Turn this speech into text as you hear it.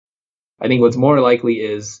I think what's more likely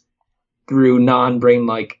is through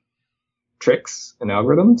non-brain-like tricks and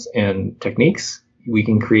algorithms and techniques, we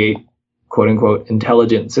can create quote-unquote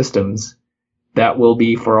intelligent systems that will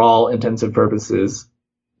be, for all intensive purposes,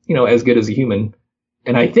 as good as a human.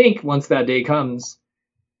 And I think once that day comes,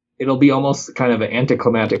 it'll be almost kind of an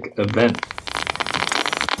anticlimactic event.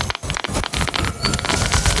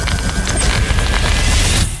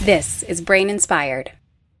 This is Brain Inspired.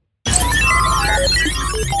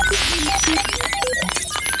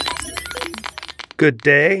 Good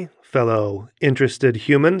day, fellow interested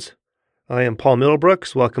humans. I am Paul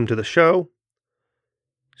Middlebrooks. Welcome to the show.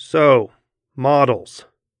 So, models.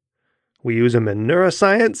 We use them in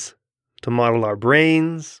neuroscience to model our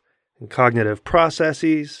brains and cognitive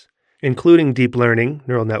processes, including deep learning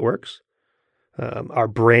neural networks. Our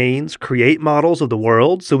brains create models of the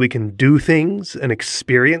world so we can do things and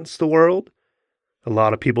experience the world. A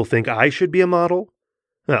lot of people think I should be a model.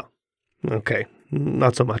 Oh, okay,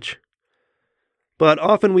 not so much. But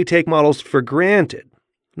often we take models for granted,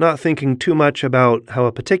 not thinking too much about how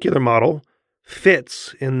a particular model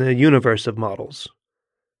fits in the universe of models.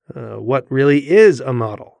 What really is a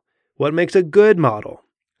model? What makes a good model?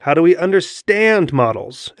 How do we understand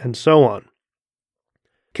models? And so on.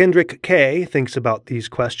 Kendrick K. thinks about these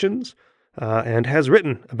questions and has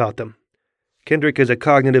written about them. Kendrick is a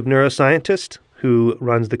cognitive neuroscientist who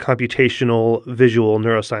runs the Computational Visual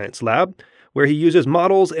Neuroscience Lab, where he uses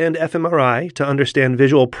models and fMRI to understand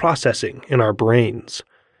visual processing in our brains.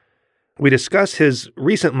 We discuss his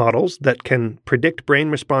recent models that can predict brain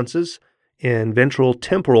responses in ventral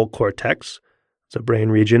temporal cortex. It's a brain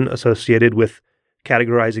region associated with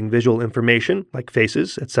categorizing visual information like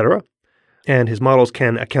faces, etc. And his models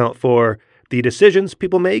can account for the decisions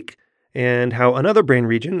people make and how another brain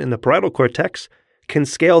region in the parietal cortex can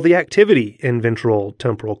scale the activity in ventral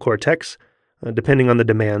temporal cortex, depending on the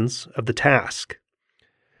demands of the task.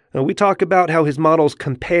 We talk about how his models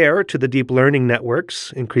compare to the deep learning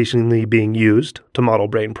networks increasingly being used to model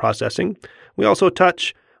brain processing. We also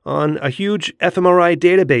touch on a huge fMRI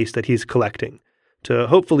database that he's collecting to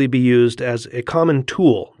hopefully be used as a common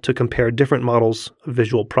tool to compare different models of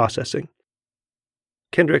visual processing.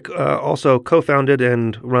 Kendrick also co-founded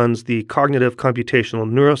and runs the Cognitive Computational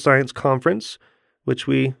Neuroscience Conference, which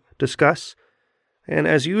we discuss. And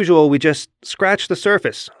as usual, we just scratch the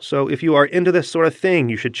surface. So if you are into this sort of thing,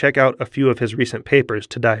 you should check out a few of his recent papers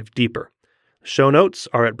to dive deeper. Show notes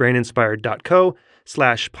are at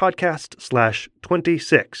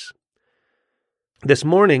braininspired.co/podcast/26. This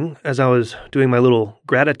morning, as I was doing my little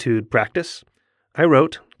gratitude practice, I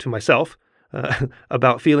wrote to myself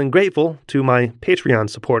about feeling grateful to my Patreon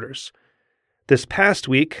supporters. This past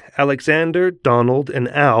week, Alexander, Donald, and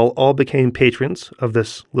Al all became patrons of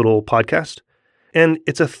this little podcast. And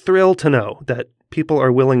it's a thrill to know that people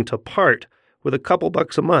are willing to part with a couple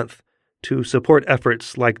bucks a month to support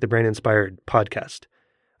efforts like the Brain Inspired podcast.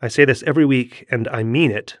 I say this every week, and I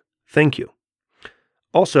mean it. Thank you.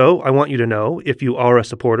 Also, I want you to know, if you are a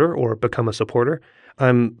supporter or become a supporter,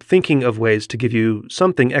 I'm thinking of ways to give you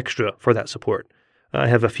something extra for that support. I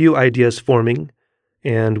have a few ideas forming,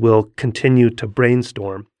 and will continue to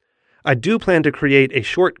brainstorm. I do plan to create a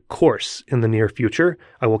short course in the near future.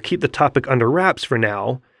 I will keep the topic under wraps for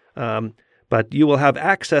now, but you will have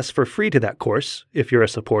access for free to that course if you're a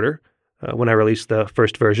supporter when I release the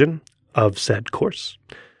first version of said course.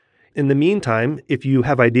 In the meantime, if you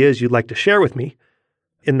have ideas you'd like to share with me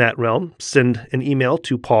in that realm, send an email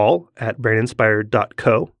to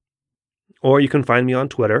paul@braininspired.co, or you can find me on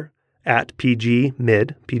Twitter at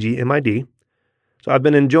pgmid, PGMID. So I've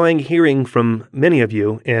been enjoying hearing from many of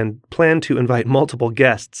you and plan to invite multiple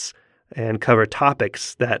guests and cover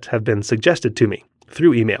topics that have been suggested to me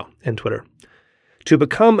through email and Twitter. To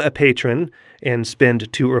become a patron and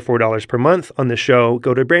spend $2 or $4 per month on the show,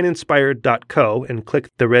 go to braininspired.co and click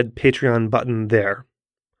the red Patreon button there.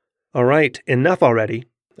 All right, enough already.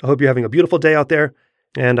 I hope you're having a beautiful day out there,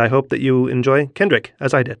 and I hope that you enjoy Kendrick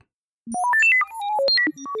as I did.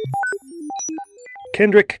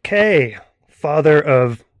 Kendrick K., father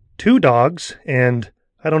of 2 dogs and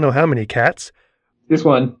I don't know how many cats. Just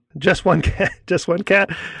one. Just one cat? Just one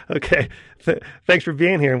cat? Okay. Thanks for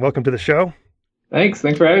being here and welcome to the show. Thanks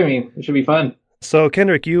for having me. It should be fun. So,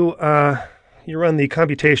 Kendrick, you run the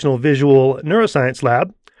Computational Visual Neuroscience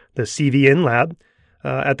Lab, the CVN Lab,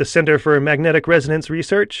 at the Center for Magnetic Resonance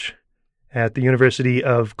Research at the University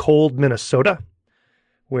of Cold, Minnesota,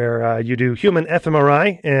 where you do human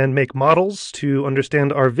fMRI and make models to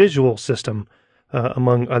understand our visual system,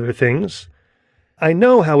 among other things. I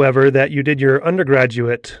know, however, that you did your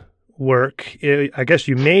undergraduate work. I guess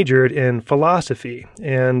you majored in philosophy.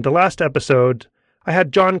 And the last episode I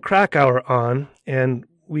had John Krakauer on, and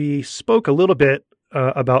we spoke a little bit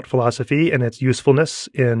about philosophy and its usefulness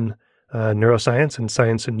in neuroscience and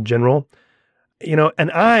science in general.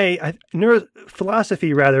 And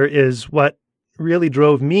philosophy rather is what really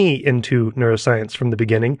drove me into neuroscience from the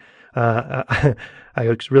beginning. I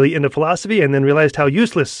was really into philosophy and then realized how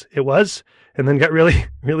useless it was, and then got really,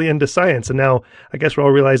 really into science. And now I guess we're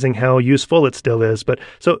all realizing how useful it still is. But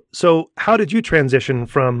so how did you transition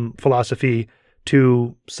from philosophy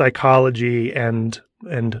to psychology and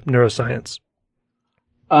neuroscience?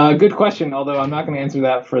 Good question. Although I'm not going to answer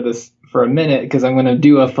that for a minute, because I'm going to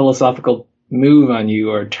do a philosophical move on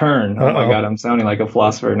you, or turn. Oh my God, I'm sounding like a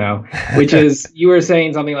philosopher now. Which is, you were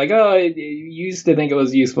saying something like, "Oh, you used to think it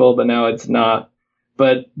was useful, but now it's not."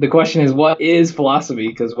 But the question is, what is philosophy?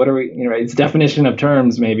 Because what are we? Its definition of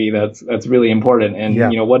terms, maybe that's really important.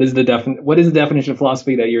 And what is the definition of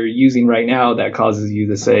philosophy that you're using right now that causes you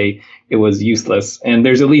to say it was useless? And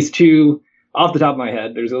there's at least two, off the top of my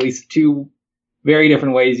head, there's at least two very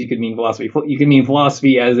different ways you could mean philosophy. You can mean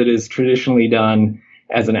philosophy as it is traditionally done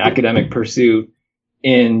as an academic pursuit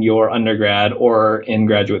in your undergrad or in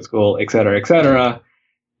graduate school, et cetera, et cetera.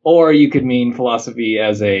 Or you could mean philosophy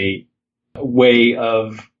as a way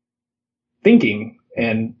of thinking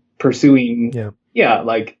and pursuing,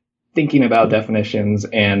 like thinking about definitions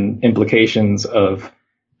and implications of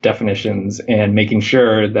definitions and making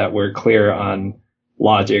sure that we're clear on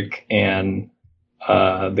logic and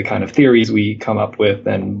the kind of theories we come up with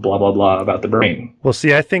and blah, blah, blah about the brain. Well,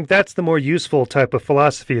 see, I think that's the more useful type of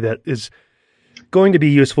philosophy that is going to be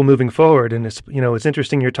useful moving forward. And it's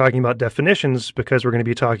interesting you're talking about definitions, because we're going to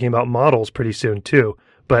be talking about models pretty soon too.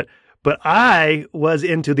 But I was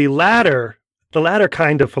into the latter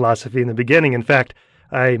kind of philosophy in the beginning. In fact,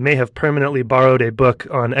 I may have permanently borrowed a book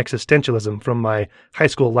on existentialism from my high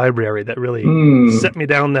school library that really set me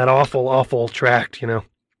down that awful tract,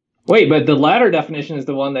 Wait, but the latter definition is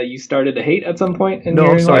the one that you started to hate at some point in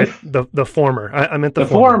your life? No, sorry, the former. I meant the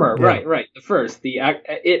former. Yeah. Right. The first,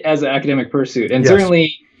 it as an academic pursuit. And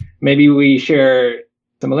certainly, maybe we share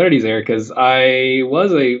similarities there, because I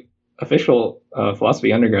was a official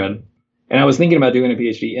philosophy undergrad, and I was thinking about doing a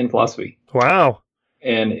PhD in philosophy. Wow.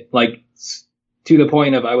 And to the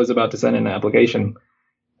point of I was about to send in an application.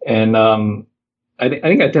 And I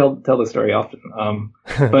think I tell the story often.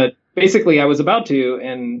 But basically, I was about to,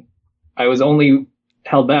 and I was only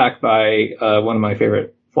held back by one of my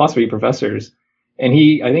favorite philosophy professors. And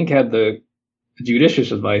he, I think, had the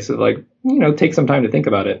judicious advice of take some time to think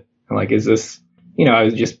about it. And is this, I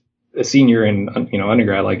was just a senior in,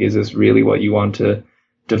 undergrad. Is this really what you want to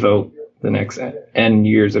devote the next N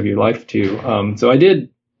years of your life to? So I did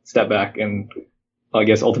step back and I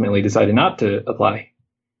guess ultimately decided not to apply.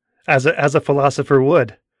 As a philosopher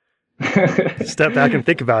would. Step back and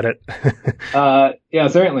think about it. Yeah,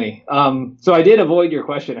 certainly. So I did avoid your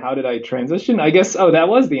question. How did I transition? I guess, that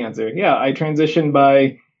was the answer. Yeah, I transitioned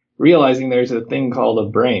by realizing there's a thing called a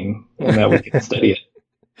brain and that we can study it,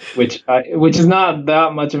 which is not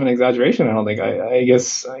that much of an exaggeration, I don't think. I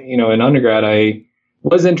guess, in undergrad, I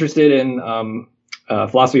was interested in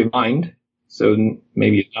philosophy of mind. So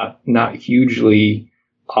maybe not hugely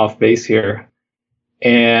off base here.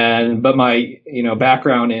 But my,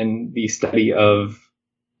 background in the study of,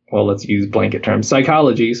 well, let's use blanket terms,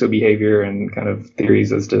 psychology, so behavior and kind of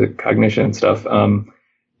theories as to cognition and stuff,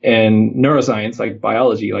 and neuroscience, like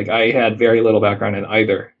biology, I had very little background in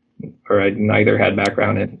either, or I neither had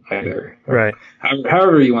background in either. Right.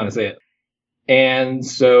 However you want to say it. And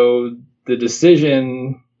so the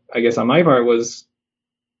decision, I guess on my part, was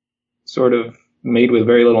sort of made with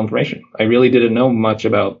very little information. I really didn't know much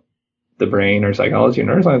about the brain or psychology or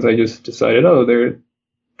neuroscience. I just decided,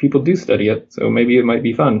 people do study it, so maybe it might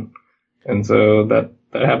be fun. And so that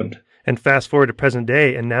happened. And fast forward to present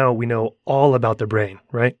day, and now we know all about the brain,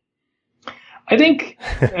 right? I think,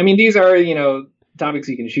 these are, topics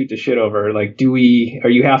you can shoot the shit over. Are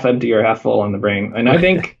you half empty or half full on the brain? And I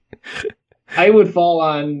think I would fall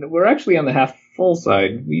on, we're actually on the half full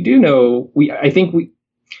side. We do know,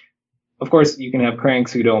 of course, you can have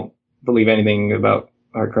cranks who don't believe anything about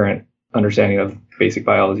our current understanding of basic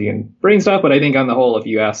biology and brain stuff. But I think on the whole, if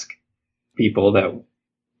you ask people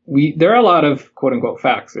there are a lot of quote unquote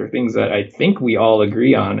facts. There are things that I think we all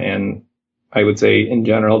agree on. And I would say in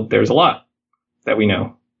general, there's a lot that we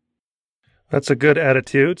know. That's a good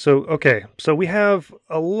attitude. So, okay. So we have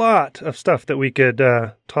a lot of stuff that we could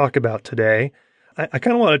talk about today. I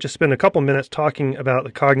kind of want to just spend a couple minutes talking about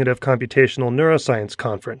the Cognitive Computational Neuroscience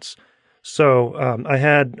Conference. So I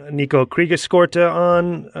had Nico Kriegeskorte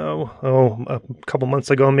on, a couple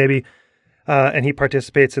months ago maybe. and he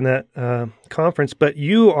participates in that conference. But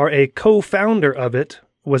you are a co-founder of it.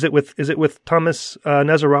 Is it with Thomas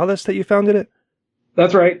Nezaralis that you founded it?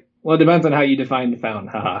 That's right. Well, it depends on how you define found,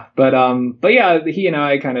 haha. But yeah, he and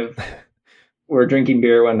I kind of were drinking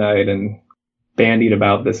beer one night and bandied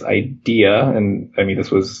about this idea. And I mean,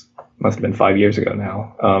 must have been 5 years ago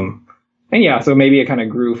now. And yeah, so maybe it kind of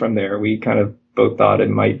grew from there. We kind of both thought it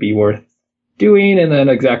might be worth doing, and then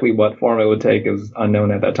exactly what form it would take is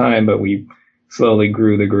unknown at that time, but we slowly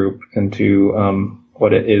grew the group into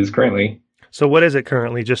what it is currently. So what is it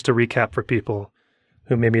currently, just to recap for people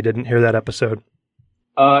who maybe didn't hear that episode?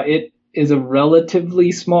 It is a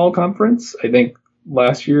relatively small conference. I think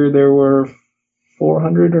last year there were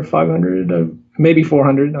 400 or 500, maybe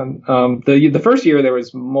 400. The first year there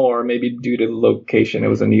was more, maybe due to the location. It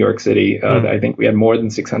was in New York City. I think we had more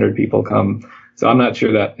than 600 people come. So I'm not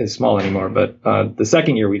sure that is small anymore. But the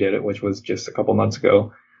second year we did it, which was just a couple months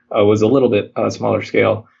ago, was a little bit smaller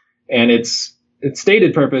scale. And its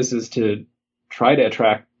stated purpose is to try to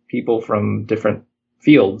attract people from different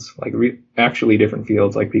fields, like actually different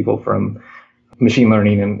fields, like people from machine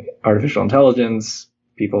learning and artificial intelligence,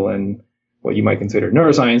 people in what you might consider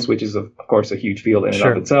neuroscience, which is, of course, a huge field in and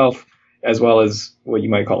of itself, as well as what you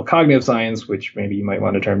might call cognitive science, which maybe you might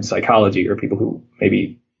want to term psychology, or people who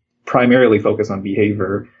maybe primarily focus on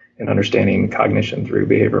behavior and understanding cognition through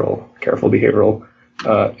careful behavioral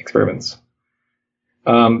experiments.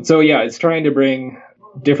 So yeah, it's trying to bring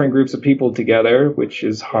different groups of people together, which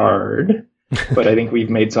is hard, but I think we've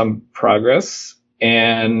made some progress.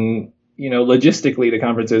 And logistically, the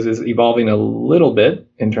conference is evolving a little bit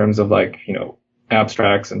in terms of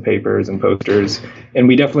abstracts and papers and posters. And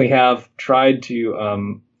we definitely have tried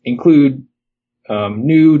to include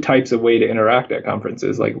new types of way to interact at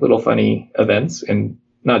conferences, like little funny events, and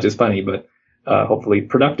not just funny, but hopefully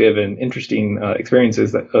productive and interesting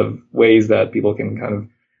experiences of ways that people can kind of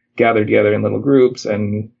gather together in little groups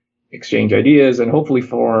and exchange ideas and hopefully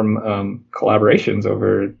form collaborations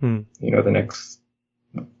over the next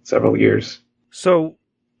several years. So,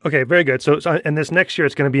 okay, very good. So, and this next year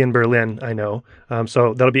it's going to be in Berlin, I know.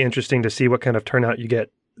 So that'll be interesting to see what kind of turnout you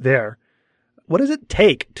get there. What does it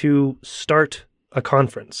take to start a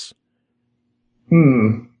conference?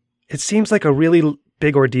 It seems like a really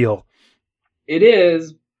big ordeal. It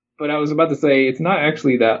is, but I was about to say it's not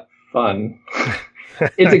actually that fun.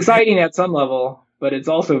 It's exciting at some level, but it's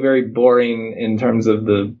also very boring in terms of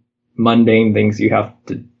the mundane things you have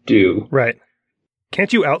to do. Right.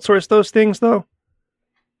 Can't you outsource those things, though?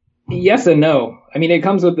 Yes and no. I mean, it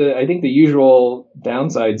comes with the usual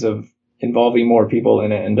downsides of involving more people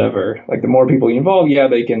in an endeavor. Like, the more people you involve, yeah,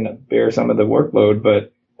 they can bear some of the workload,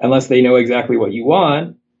 but unless they know exactly what you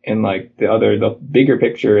want and the bigger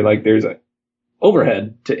picture, there's a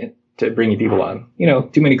overhead to bringing people on.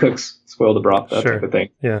 Too many cooks spoil the broth, that type of thing.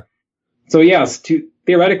 Yeah. So yes,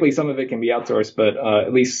 theoretically, some of it can be outsourced, but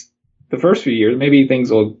at least the first few years, maybe things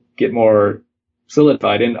will get more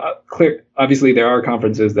solidified. And obviously, there are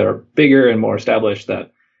conferences that are bigger and more established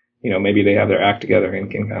that, maybe they have their act together and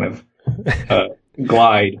can kind of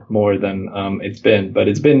glide more than it's been. But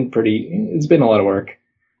it's been a lot of work.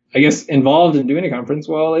 I guess involved in doing a conference,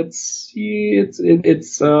 well, it's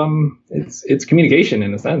communication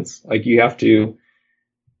in a sense. Like, you have to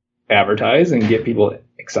advertise and get people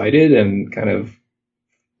excited and kind of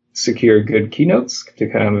secure good keynotes to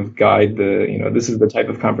kind of guide this is the type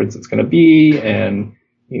of conference it's going to be. And,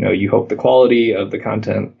 you hope the quality of the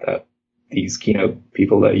content that these keynote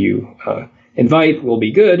people that you invite will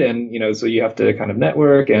be good. And, so you have to kind of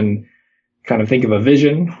network and kind of think of a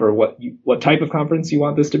vision for what type of conference you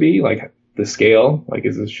want this to be, like the scale. Like,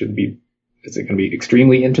 is it going to be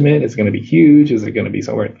extremely intimate? Is it going to be huge? Is it going to be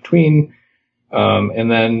somewhere in between? And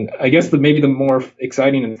then I guess maybe the more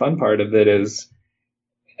exciting and fun part of it is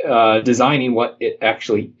designing what it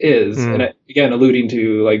actually is. And again, alluding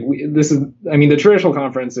to the traditional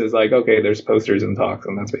conference is like, okay, there's posters and talks,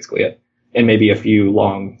 and that's basically it, and maybe a few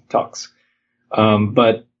long talks.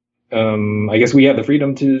 But I guess we have the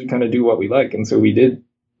freedom to kind of do what we like. And so we did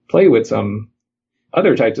play with some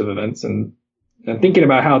other types of events and thinking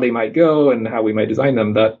about how they might go and how we might design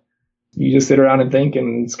them, that you just sit around and think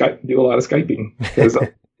and do a lot of Skyping, because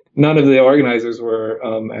none of the organizers were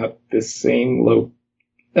at this same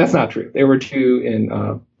That's not true. There were two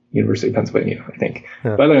in University of Pennsylvania, I think.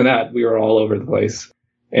 Yeah. But other than that, we were all over the place.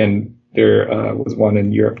 And there was one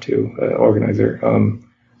in Europe too, organizer.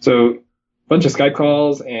 So bunch of Skype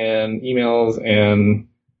calls and emails and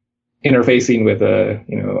interfacing with a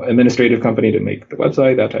administrative company to make the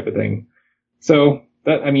website, that type of thing. So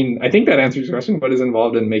I think that answers your question. What is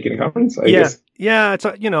involved in making a conference? I guess. Yeah. It's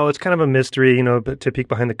it's kind of a mystery, but to peek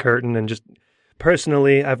behind the curtain and just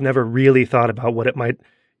personally, I've never really thought about what it might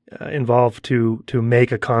involve to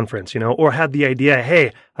make a conference, or had the idea,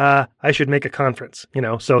 hey, I should make a conference,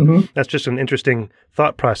 So that's just an interesting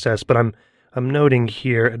thought process. But I'm noting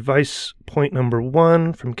here, advice point number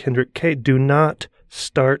 1 from Kendrick K: do not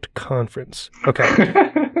start conference. Okay,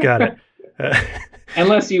 got it.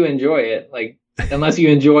 Unless you enjoy it, unless you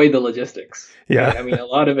enjoy the logistics. Yeah. Right? I mean, a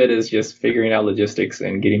lot of it is just figuring out logistics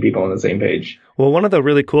and getting people on the same page. Well, one of the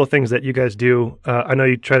really cool things that you guys do, I know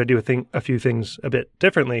you try to do a few things a bit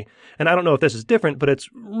differently, and I don't know if this is different, but it's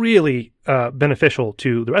really beneficial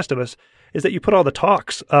to the rest of us, is that you put all the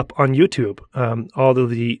talks up on YouTube, all of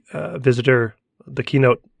the the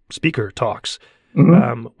keynote speaker talks,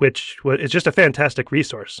 which is just a fantastic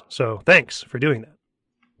resource. So thanks for doing that.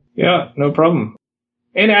 Yeah, no problem.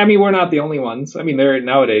 And I mean, we're not the only ones. I mean,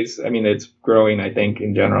 nowadays, I mean, it's growing, I think,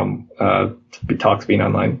 in general, talks being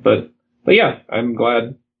online. But yeah, I'm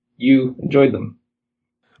glad you enjoyed them.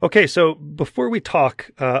 Okay, so before we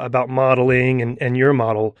talk about modeling and your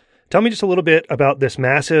model, tell me just a little bit about this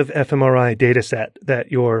massive fMRI data set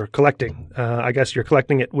that you're collecting. I guess you're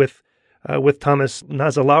collecting it with Thomas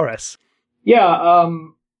Nazalaris. Yeah,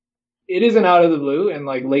 it isn't out of the blue, and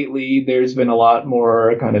lately there's been a lot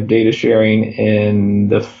more kind of data sharing in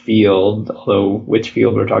the field, although which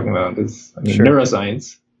field we're talking about is, Sure.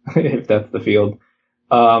 Neuroscience, if that's the field.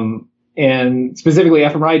 And specifically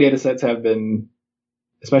fMRI data sets have been,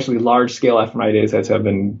 especially large scale fMRI data sets have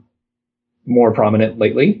been more prominent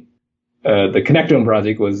lately. The Connectome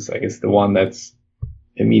project was, I guess, the one that's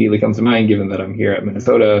immediately comes to mind, given that I'm here at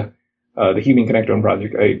Minnesota. The Human Connectome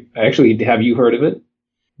project, I actually, have you heard of it?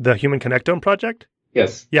 The Human Connectome Project?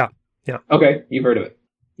 Yes. Yeah. Okay, you've heard of it.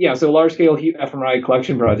 Yeah, so large-scale fMRI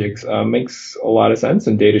collection projects makes a lot of sense,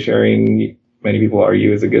 and data sharing, many people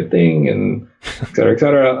argue, is a good thing, and et cetera, et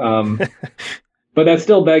cetera. But that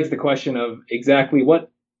still begs the question of exactly what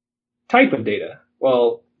type of data?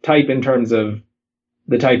 Well, type in terms of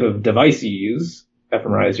the type of device you use.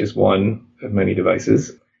 fMRI is just one of many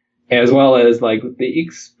devices. As well as the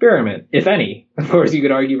experiment, if any. Of course, you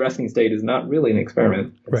could argue resting state is not really an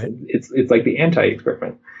experiment. Right. It's like the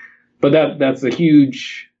anti-experiment. But that's a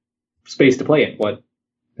huge space to play in. What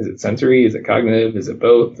is it? Sensory? Is it cognitive? Is it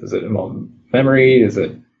both? Does it involve memory? Is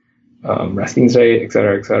it resting state, et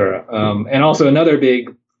cetera, et cetera? And also another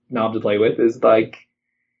big knob to play with is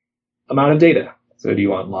amount of data. So do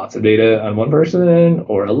you want lots of data on one person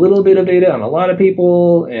or a little bit of data on a lot of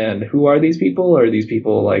people? And who are these people? Are these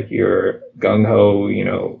people your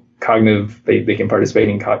gung-ho, cognitive, they can participate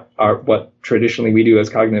in what traditionally we do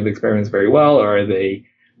as cognitive experiments very well, or are they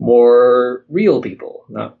more real people,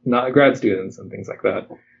 not grad students and things like that?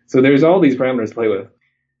 So there's all these parameters to play with.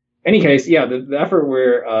 Any case, yeah, the effort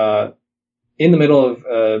we're in the middle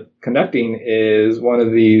of conducting is one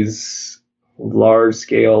of these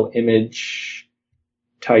large-scale image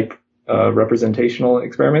type representational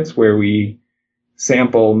experiments where we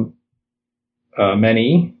sample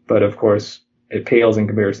many, but of course it pales in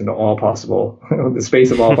comparison to all possible, the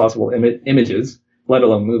space of all possible images, let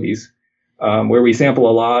alone movies, where we sample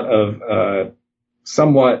a lot of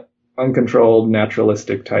somewhat uncontrolled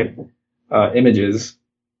naturalistic type images,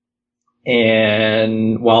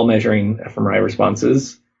 and while measuring fMRI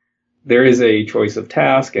responses, there is a choice of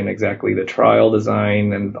task and exactly the trial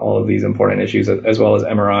design and all of these important issues, as well as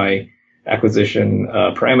MRI acquisition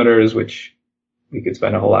parameters, which we could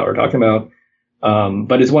spend a whole hour talking about.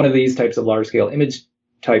 But it's one of these types of large-scale image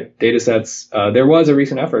type data sets. There was a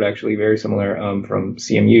recent effort, actually, very similar from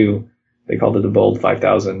CMU. They called it the BOLD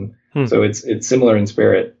 5000. So it's similar in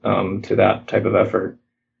spirit to that type of effort.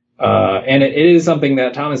 And it is something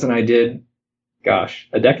that Thomas and I did,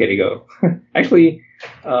 a decade ago. Actually,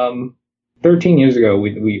 13 years ago,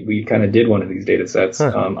 we kind of did one of these data sets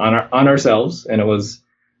on ourselves, and it was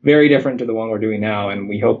very different to the one we're doing now. And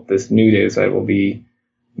we hope this new data set will be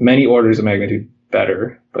many orders of magnitude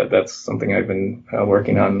better, but that's something I've been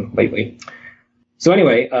working on lately. So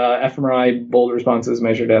anyway, fMRI bold responses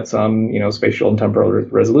measured at some, spatial and temporal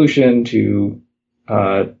resolution to,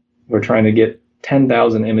 we're trying to get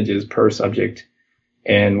 10,000 images per subject,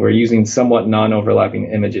 and we're using somewhat non-overlapping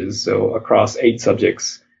images. So across 8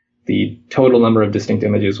 subjects, the total number of distinct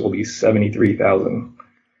images will be 73,000.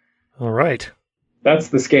 All right. That's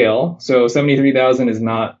the scale. So 73,000 is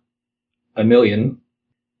not a million.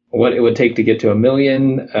 What it would take to get to a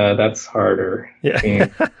million, that's harder. Yeah. I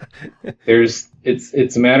mean,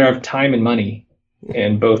 it's a matter of time and money,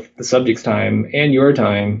 and both the subject's time and your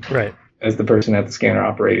time, right, as the person at the scanner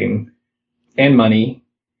operating, and money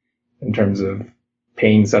in terms of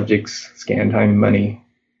paying subjects, scan time, money,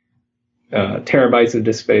 terabytes of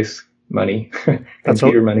disk space, money, That's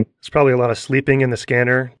computer money. It's probably a lot of sleeping in the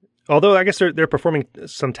scanner. Although I guess they're performing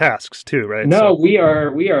some tasks too, right? No, we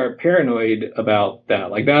are paranoid about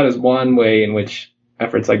that. Like that is one way in which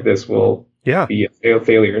efforts like this will be a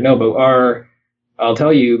failure. No, but I'll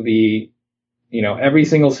tell you every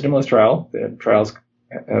single stimulus trial, the trials,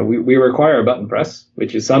 we require a button press,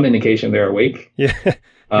 which is some indication they're awake. Yeah.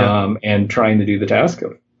 And trying to do the task.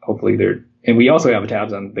 Hopefully and we also have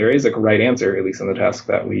tabs on, there is a right answer, at least on the task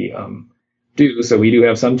that we, do. So we do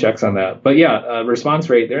have some checks on that. But response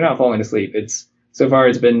rate, they're not falling asleep. So far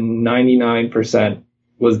it's been 99%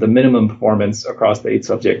 was the minimum performance across the 8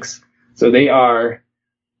 subjects. So they are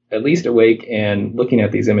at least awake and looking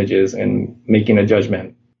at these images and making a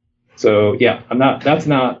judgment. So that's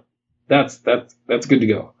good to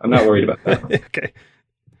go. I'm not worried about that. Okay.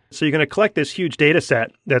 So you're going to collect this huge data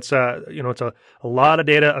set that's, it's a lot of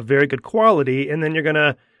data of very good quality, and then you're going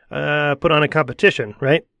to put on a competition,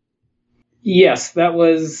 right? Yes,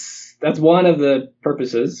 that's one of the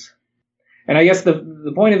purposes. And I guess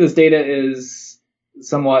the point of this data is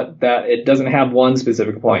somewhat that it doesn't have one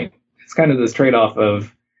specific point. It's kind of this trade-off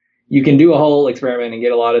of you can do a whole experiment and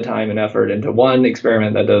get a lot of time and effort into one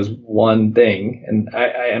experiment that does one thing. And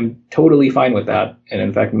I am totally fine with that. And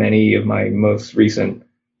in fact, many of my most recent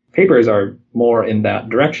papers are more in that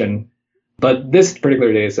direction. But this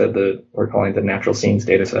particular data set, we're calling it the natural scenes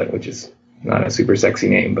data set, which is not a super sexy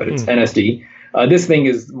name, but it's NSD. This thing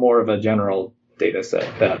is more of a general data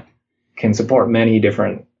set that can support many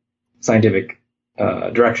different scientific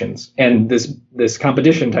directions. And this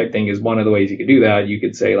competition type thing is one of the ways you could do that. You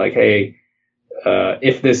could say like, hey,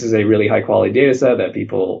 if this is a really high quality data set that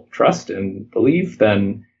people trust and believe,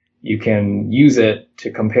 then you can use it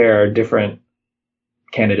to compare different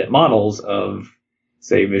candidate models of,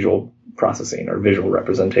 say, visual processing or visual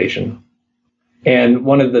representation. And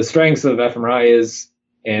one of the strengths of fMRI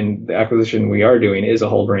and the acquisition we are doing is a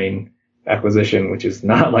whole brain acquisition, which is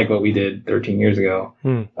not like what we did 13 years ago.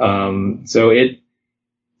 So it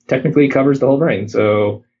technically covers the whole brain.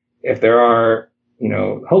 So if there are,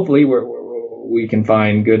 hopefully we can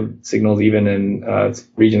find good signals even in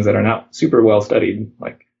regions that are not super well studied,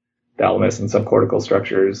 like thalamus and subcortical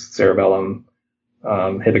structures, cerebellum,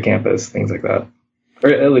 hippocampus, things like that. Or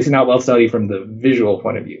at least not well studied from the visual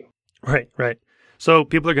point of view. Right. So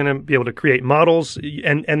people are going to be able to create models,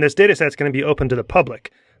 and this data set is going to be open to the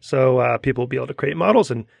public. So people will be able to create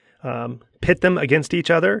models and pit them against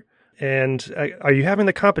each other. And are you having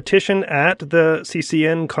the competition at the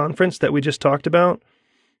CCN conference that we just talked about?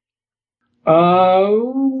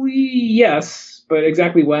 Yes, but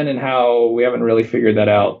exactly when and how, we haven't really figured that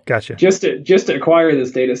out. Gotcha. Just to acquire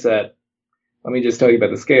this data set, let me just tell you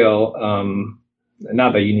about the scale.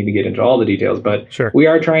 Not that you need to get into all the details, but sure. We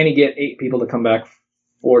are trying to get 8 people to come back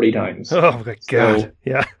 40 times. Oh, my God.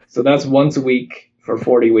 Yeah. So that's once a week for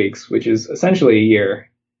 40 weeks, which is essentially a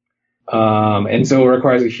year. And so it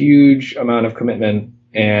requires a huge amount of commitment.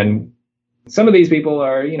 And some of these people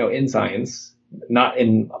are, in science, not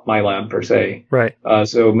in my lab per se. Right.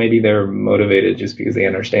 So maybe they're motivated just because they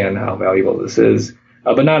understand how valuable this is.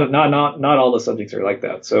 But not all the subjects are like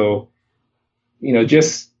that. So,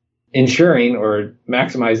 just ensuring or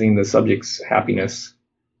maximizing the subject's happiness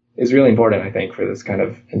is really important, I think, for this kind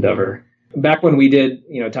of endeavor. Back when we did,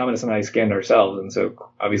 Thomas and I scanned ourselves, and so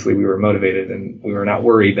obviously we were motivated and we were not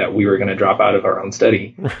worried that we were going to drop out of our own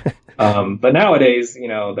study. But nowadays,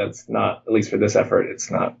 that's not, at least for this effort, it's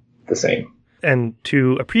not the same. And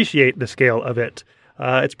to appreciate the scale of it,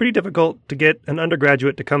 it's pretty difficult to get an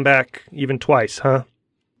undergraduate to come back even twice, huh?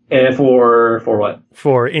 For what?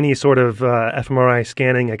 For any sort of fMRI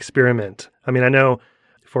scanning experiment. I mean, I know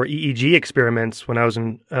for EEG experiments, when I was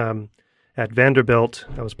at Vanderbilt,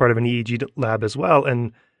 I was part of an EEG lab as well,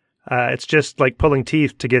 and it's just like pulling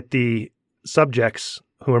teeth to get the subjects,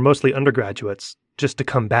 who are mostly undergraduates, just to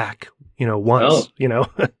come back, once,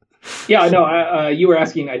 Yeah, no, you were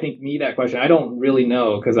asking, I think, me that question. I don't really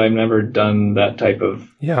know because I've never done that type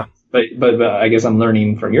of... Yeah. But I guess I'm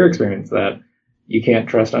learning from your experience that you can't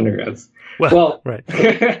trust undergrads. Well right.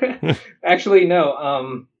 Actually,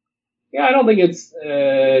 no. I don't think it's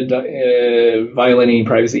violating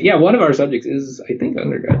privacy. Yeah, one of our subjects is, I think,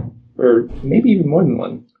 undergrad, or maybe even more than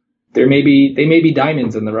one. They may be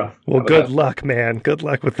diamonds in the rough. Well, good luck, man. Good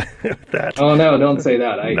luck with that. Oh no, don't say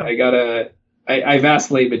that. No. I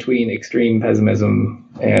vacillate between extreme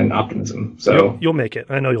pessimism and optimism. So you'll make it.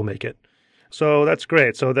 I know you'll make it. So that's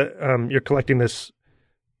great. So that you're collecting this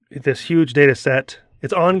huge data set.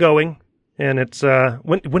 It's ongoing, and it's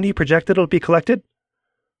when do you project it'll be collected?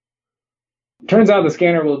 Turns out the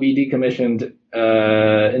scanner will be decommissioned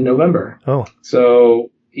in November. Oh,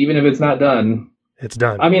 so even if it's not done, it's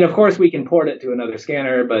done. I mean, of course, we can port it to another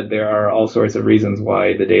scanner, but there are all sorts of reasons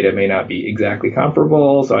why the data may not be exactly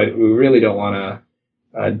comparable. So we really don't want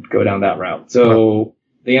to go down that route. So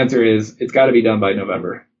the answer is it's got to be done by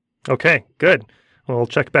November. Okay, good. Well, we'll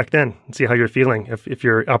check back then and see how you're feeling, if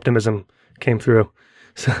your optimism came through.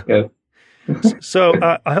 So, Yeah. so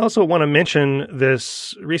I also want to mention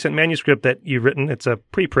this recent manuscript that you've written. It's a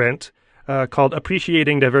preprint called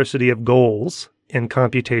Appreciating Diversity of Goals in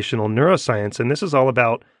Computational Neuroscience. And this is all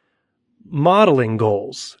about modeling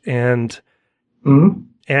goals and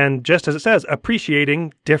just as it says,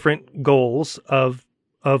 appreciating different goals of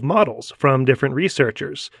models from different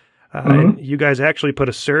researchers. And you guys actually put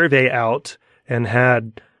a survey out and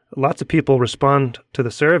had lots of people respond to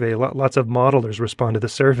the survey. Lots of modelers respond to the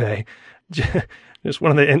survey. Just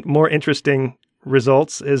one of the more interesting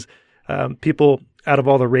results is people, out of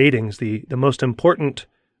all the ratings, the most important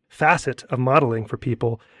facet of modeling for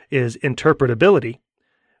people is interpretability,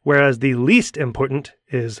 whereas the least important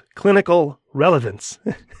is clinical relevance.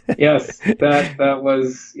 Yes, that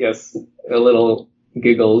was, yes, a little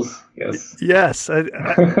giggles. Yes. Yes.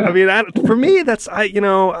 I mean, for me, that's, I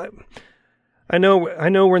know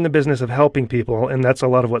we're in the business of helping people, and that's a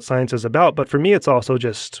lot of what science is about. But for me, it's also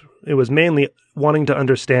it was mainly wanting to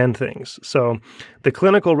understand things. So the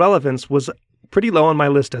clinical relevance was pretty low on my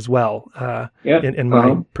list as well in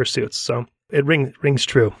my pursuits. So it rings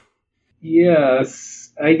true.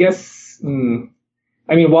 Yes, I guess.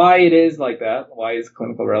 I mean, why it is like that? Why is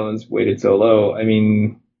clinical relevance weighted so low? I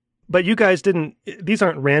mean, but you guys these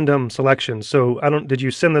aren't random selections. So did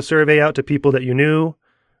you send the survey out to people that you knew?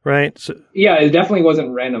 Right. So, yeah, it definitely wasn't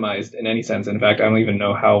randomized in any sense. In fact, I don't even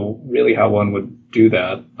know how one would do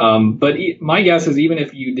that. But my guess is even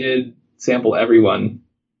if you did sample everyone,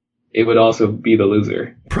 it would also be the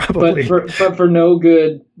loser. Probably. But for no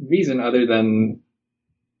good reason other than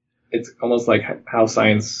it's almost like how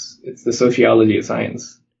science, it's the sociology of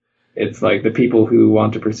science. It's like the people who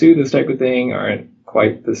want to pursue this type of thing aren't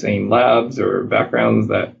quite the same labs or backgrounds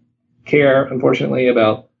that care, unfortunately,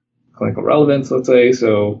 about clinical relevance, let's say.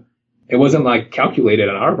 So it wasn't like calculated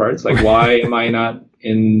on our parts. Like, why am I not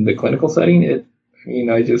in the clinical setting?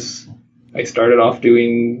 I started off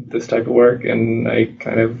doing this type of work and I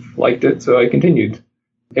kind of liked it. So I continued.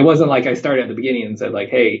 It wasn't like I started at the beginning and said like,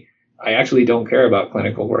 hey, I actually don't care about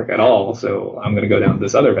clinical work at all. So I'm going to go down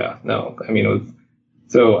this other path. No, I mean,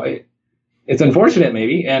 it's unfortunate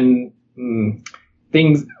maybe. And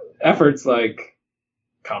efforts like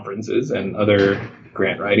conferences and other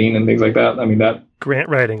grant writing and things like that. I mean, that grant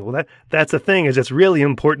writing. Well, that's the thing, is it's really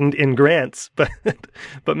important in grants, but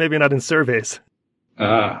maybe not in surveys.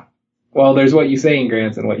 Well, there's what you say in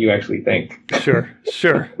grants and what you actually think. Sure.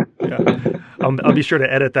 Yeah. I'll be sure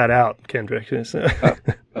to edit that out, Kendrick.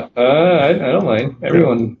 I don't mind.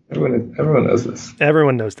 Everyone knows this.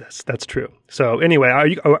 Everyone knows this. That's true. So anyway, are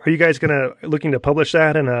you guys looking to publish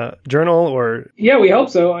that in a journal or? Yeah, we hope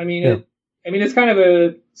so. I mean, it's kind of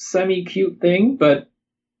a semi-cute thing, but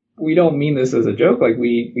we don't mean this as a joke. Like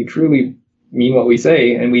we truly mean what we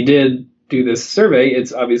say, and we did do this survey.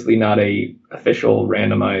 It's obviously not a official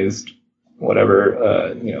randomized,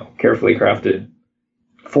 whatever, carefully crafted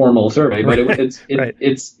formal survey, but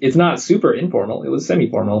it's not super informal. It was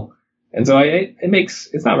semi-formal. And so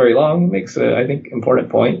it's not very long. It makes I think, important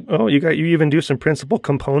point. Oh, you even do some principal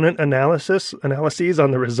component analyses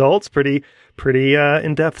on the results. Pretty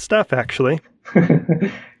in-depth stuff, actually.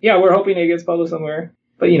 Yeah, we're hoping it gets published somewhere.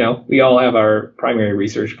 But, we all have our primary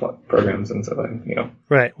research programs and stuff,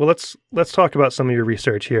 Right. Well, let's talk about some of your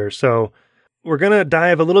research here. So we're going to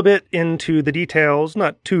dive a little bit into the details,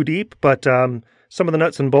 not too deep, but some of the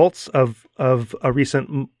nuts and bolts of a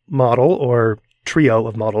recent model or trio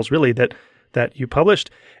of models, really, that you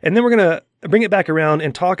published. And then we're going to bring it back around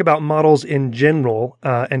and talk about models in general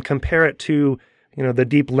and compare it to, the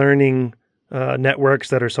deep learning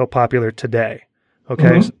networks that are so popular today.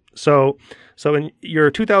 Okay. Mm-hmm. So in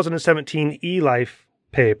your 2017 eLife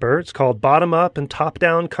paper, it's called Bottom-Up and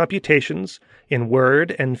Top-Down Computations in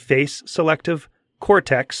Word and Face Selective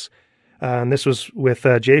Cortex. And this was with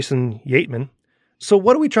Jason Yateman. So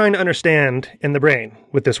what are we trying to understand in the brain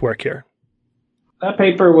with this work here? That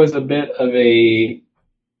paper was a bit of it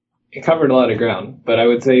covered a lot of ground, but I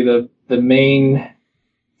would say the main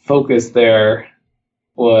focus there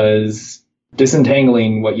was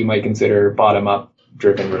disentangling what you might consider bottom-up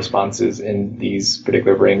driven responses in these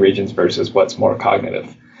particular brain regions versus what's more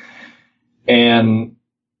cognitive. And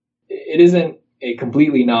it isn't a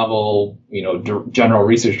completely novel, general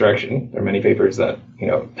research direction. There are many papers that,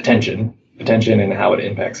 attention and how it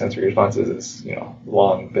impacts sensory responses is,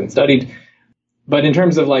 long been studied. But in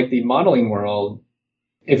terms of like the modeling world,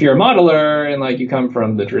 if you're a modeler and like you come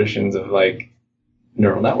from the traditions of like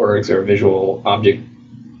neural networks or visual object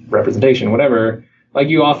representation, whatever, like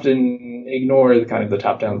you often ignore the kind of the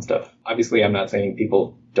top-down stuff. Obviously, I'm not saying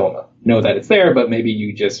people don't know that it's there, but maybe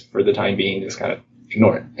you just, for the time being, just kind of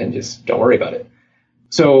ignore it and just don't worry about it.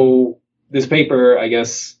 So this paper, I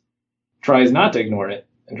guess, tries not to ignore it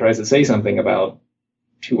and tries to say something about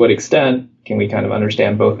to what extent can we kind of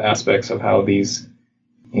understand both aspects of how these,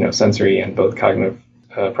 sensory and both cognitive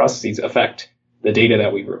processes affect the data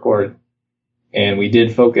that we record. And we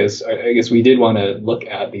did focus, I guess we did want to look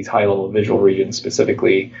at these high-level visual regions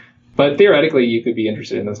specifically, but theoretically you could be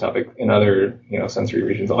interested in this topic in other, sensory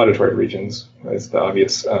regions, auditory regions as the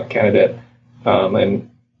obvious candidate. And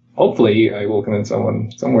hopefully I will convince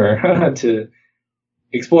someone somewhere to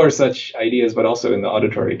explore such ideas, but also in the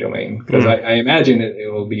auditory domain, because I imagine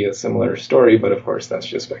it will be a similar story, but of course that's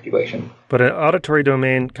just speculation. But an auditory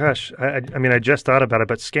domain, gosh, I mean, I just thought about it,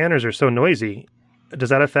 but scanners are so noisy. Does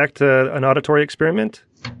that affect an auditory experiment?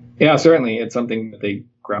 Yeah, certainly. It's something that they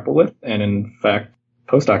grapple with. And in fact,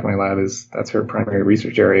 postdoc in my lab that's her primary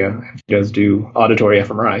research area. She does do auditory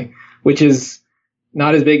fMRI, which is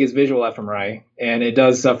not as big as visual fMRI. And it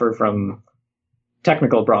does suffer from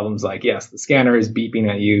technical problems like, yes, the scanner is beeping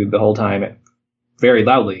at you the whole time very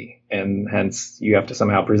loudly. And hence you have to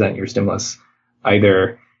somehow present your stimulus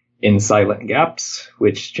either in silent gaps,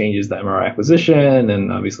 which changes the MR acquisition,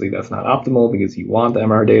 and obviously that's not optimal because you want the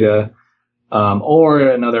MR data. Or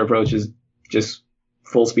another approach is just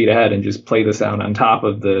full speed ahead and just play the sound on top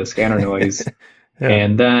of the scanner noise, yeah.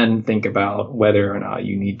 And then think about whether or not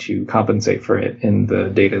you need to compensate for it in the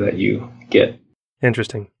data that you get.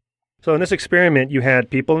 Interesting. So in this experiment, you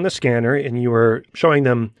had people in the scanner, and you were showing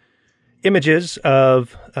them images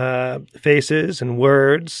of faces and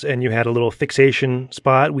words, and you had a little fixation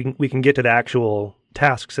spot. We can get to the actual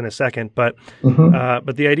tasks in a second, but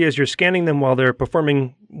the idea is you're scanning them while they're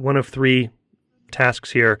performing one of three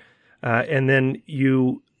tasks here, and then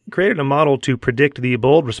you created a model to predict the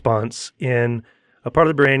bold response in a part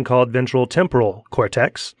of the brain called ventral temporal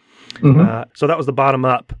cortex. So that was the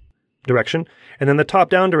bottom-up direction, and then the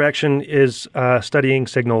top-down direction is studying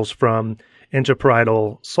signals from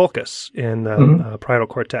intraparietal sulcus in the parietal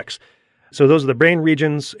cortex. So those are the brain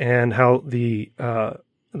regions and how the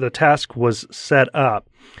task was set up.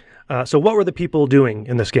 So what were the people doing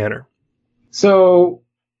in the scanner? So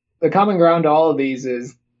the common ground to all of these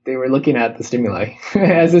is they were looking at the stimuli.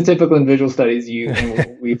 As is typical in visual studies,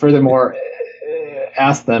 we furthermore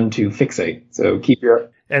asked them to fixate. So keep your...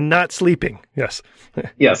 And not sleeping, yes.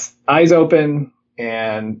 Yes, eyes open,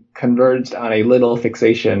 and converged on a little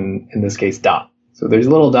fixation, in this case, dot. So there's a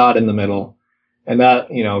little dot in the middle, and that,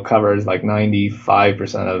 covers like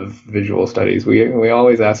 95% of visual studies. We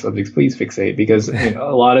always ask subjects, please fixate, because a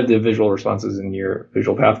lot of the visual responses in your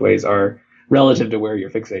visual pathways are relative to where you're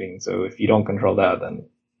fixating. So if you don't control that, then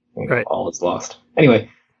right. All is lost. Anyway,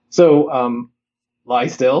 so lie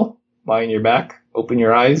still, lie on your back, open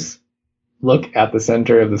your eyes, look at the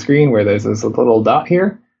center of the screen where there's this little dot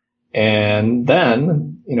here. And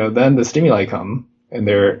then, then the stimuli come, and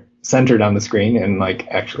they're centered on the screen and like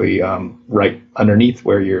actually right underneath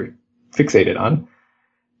where you're fixated on.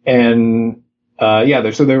 And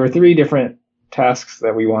so there were three different tasks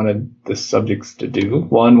that we wanted the subjects to do.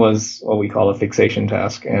 One was what we call a fixation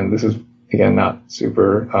task, and this is again not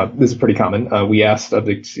super. This is pretty common. We asked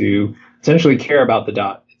subjects to essentially care about the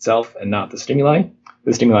dot itself and not the stimuli.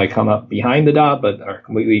 The stimuli come up behind the dot, but are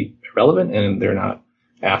completely irrelevant, and they're not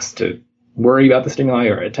asked to worry about the stimuli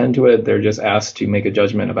or attend to it. They're just asked to make a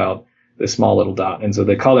judgment about this small little dot. And so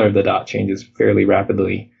the color of the dot changes fairly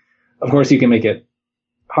rapidly. Of course, you can make it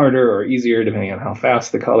harder or easier depending on how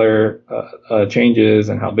fast the color changes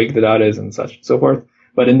and how big the dot is and such and so forth.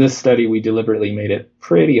 But in this study, we deliberately made it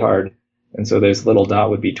pretty hard. And so this little dot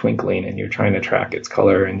would be twinkling, and you're trying to track its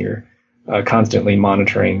color, and you're constantly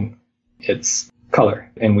monitoring its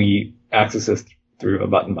color. And we access this through a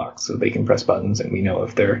button box, so they can press buttons and we know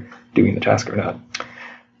if they're doing the task or not.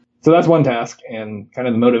 So that's one task, and kind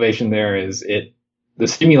of the motivation there is the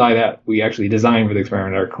stimuli that we actually designed for the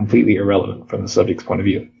experiment are completely irrelevant from the subject's point of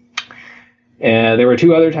view. And there were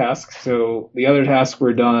two other tasks. So the other tasks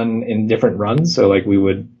were done in different runs. So like we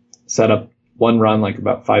would set up one run like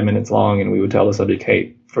about 5 minutes long, and we would tell the subject,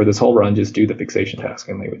 hey, for this whole run, just do the fixation task.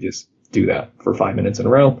 And they would just do that for 5 minutes in a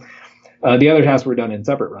row. The other tasks were done in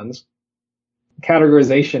separate runs.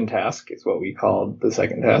 Categorization task is what we called the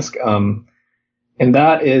second task. And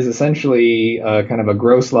that is essentially kind of a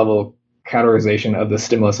gross level categorization of the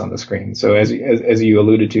stimulus on the screen. So as you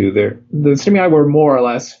alluded to, the stimuli were more or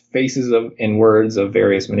less faces and words of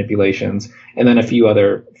various manipulations, and then a few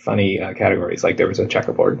other funny categories, like there was a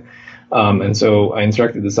checkerboard. And so I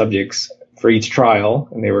instructed the subjects for each trial,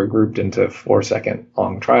 and they were grouped into 4-second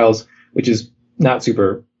long trials, which is not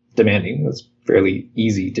super demanding. It's fairly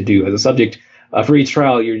easy to do as a subject. For each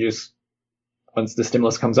trial, once the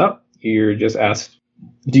stimulus comes up, you're just asked,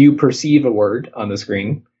 do you perceive a word on the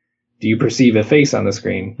screen? Do you perceive a face on the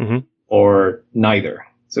screen? Mm-hmm. Or neither?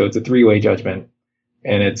 So it's a 3-way judgment,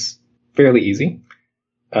 and it's fairly easy.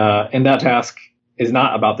 And that task is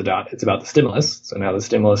not about the dot, it's about the stimulus. So now the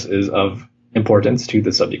stimulus is of importance to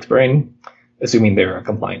the subject's brain, assuming they're a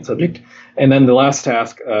compliant subject. And then the last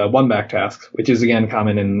task, one-back task, which is again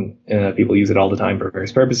common in people use it all the time for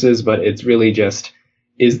various purposes, but it's really just,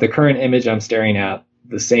 is the current image I'm staring at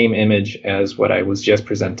the same image as what I was just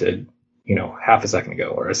presented, half a second ago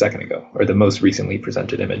or a second ago, or the most recently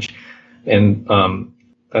presented image? And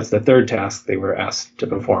that's the third task they were asked to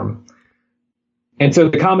perform. And so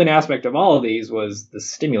the common aspect of all of these was the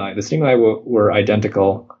stimuli. The stimuli were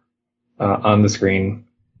identical on the screen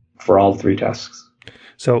for all 3 tasks.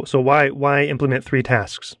 So why implement 3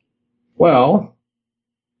 tasks? Well,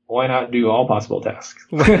 why not do all possible tasks?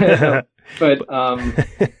 But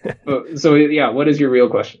so yeah, what is your real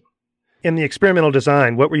question? In the experimental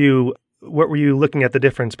design, what were you looking at the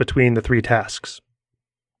difference between the 3 tasks?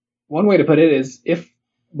 One way to put it is, if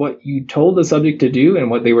what you told the subject to do and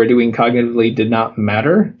what they were doing cognitively did not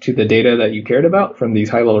matter to the data that you cared about from these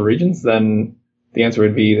high-level regions, then the answer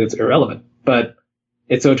would be it's irrelevant. But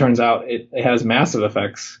it so turns out it has massive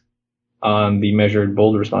effects on the measured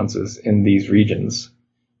bold responses in these regions.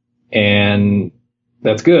 And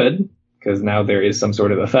that's good, because now there is some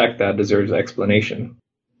sort of effect that deserves explanation.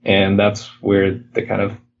 And that's where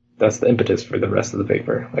that's the impetus for the rest of the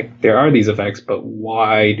paper. Like, there are these effects, but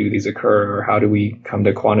why do these occur, or how do we come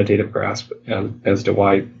to quantitative grasp as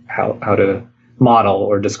to how to model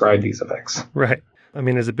or describe these effects? Right. I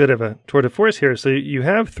mean, there's a bit of a tour de force here. So you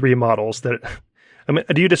have 3 models that, I mean,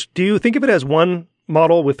 do you think of it as one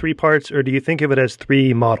model with 3 parts, or do you think of it as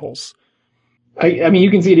 3 models? I mean,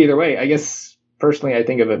 you can see it either way. I guess personally, I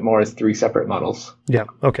think of it more as 3 separate models. Yeah.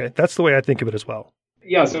 Okay. That's the way I think of it as well.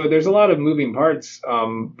 Yeah, so there's a lot of moving parts,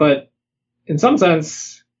 but in some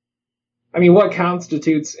sense, I mean, what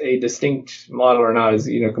constitutes a distinct model or not is,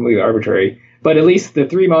 completely arbitrary. But at least the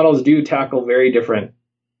 3 models do tackle very different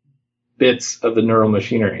bits of the neural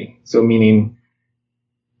machinery. So meaning,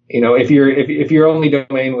 if your only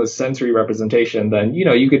domain was sensory representation, then,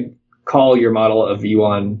 you could call your model of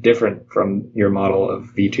V1 different from your model of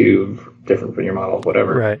V2, different from your model of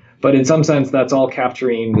whatever. Right. But in some sense, that's all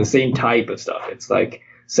capturing the same type of stuff. It's like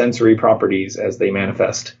sensory properties as they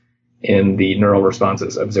manifest in the neural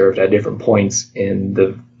responses observed at different points in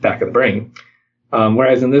the back of the brain.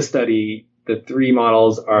 Whereas in this study, the 3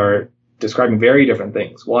 models are describing very different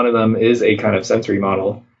things. One of them is a kind of sensory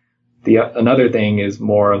model. Another thing is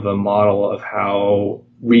more of a model of how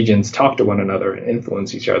regions talk to one another and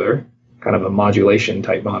influence each other, kind of a modulation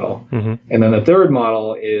type model. Mm-hmm. And then the third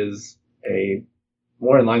model is a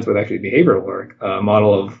more in lines with actually behavioral work, a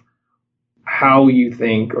model of how you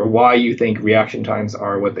think or why you think reaction times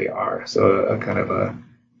are what they are. So a kind of a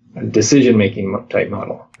decision-making type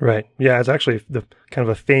model. Right. Yeah, it's actually the kind of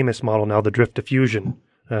a famous model now, the drift diffusion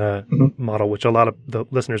model, which a lot of the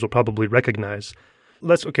listeners will probably recognize.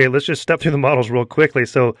 Let's just step through the models real quickly.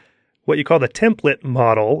 So what you call the template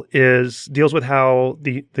model deals with how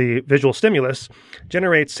the visual stimulus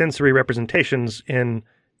generates sensory representations in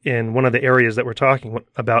one of the areas that we're talking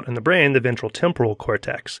about in the brain, the ventral temporal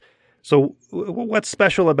cortex. So what's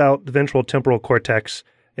special about the ventral temporal cortex?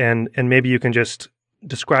 And maybe you can just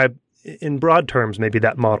describe in broad terms maybe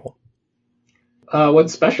that model.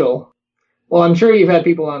 What's special? Well, I'm sure you've had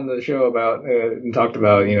people on the show about and talked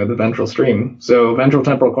about, the ventral stream. So ventral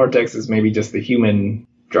temporal cortex is maybe just the human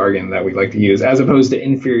jargon that we like to use, as opposed to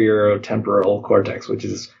inferior temporal cortex, which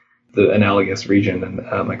is the analogous region and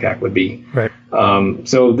macaque would be. Right.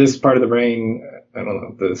 So this part of the brain, I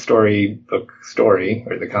don't know, the storybook story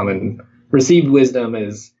or the common received wisdom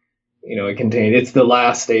is, it's the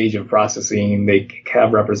last stage of processing. They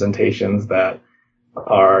have representations that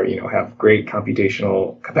are, have great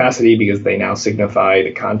computational capacity because they now signify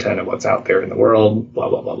the content of what's out there in the world, blah,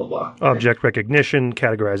 blah, blah, blah, blah. Object recognition,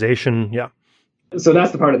 categorization, yeah. So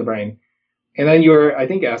that's the part of the brain. And then you're, I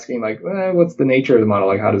think, asking, what's the nature of the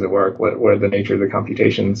model? How does it work? What are the nature of the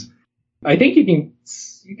computations? I think you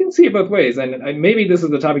can see it both ways. And maybe this is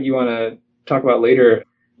the topic you want to talk about later,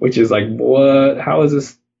 which is how is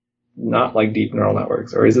this not like deep neural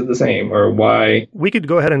networks, or is it the same, or why? We could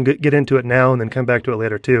go ahead and get into it now and then come back to it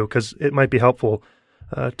later too, because it might be helpful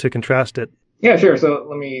to contrast it. Yeah, sure. So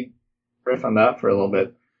let me riff on that for a little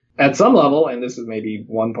bit. At some level, and this is maybe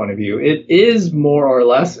one point of view, it is more or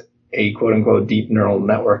less a quote-unquote deep neural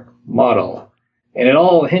network model. And it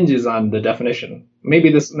all hinges on the definition.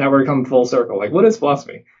 Maybe this now we're come full circle. Like, what is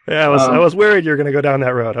philosophy? Yeah, I was worried you were going to go down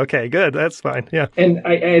that road. Okay, good. That's fine. Yeah. And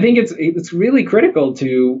I think it's really critical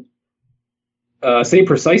to say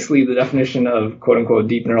precisely the definition of quote-unquote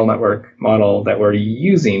deep neural network model that we're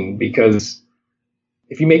using, because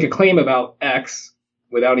if you make a claim about X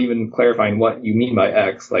without even clarifying what you mean by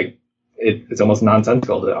X, like it's almost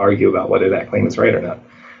nonsensical to argue about whether that claim is right or not.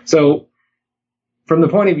 So from the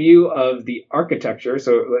point of view of the architecture,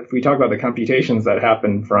 so if we talk about the computations that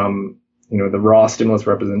happen from, the raw stimulus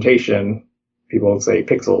representation, people say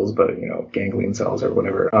pixels, but, ganglion cells or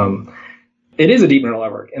whatever, it is a deep neural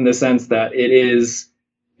network in the sense that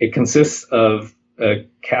it consists of a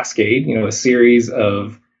cascade, a series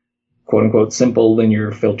of quote unquote simple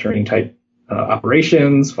linear filtering type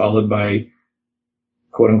operations followed by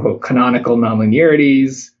quote unquote canonical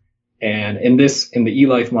nonlinearities. And in the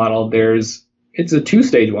eLife model, it's a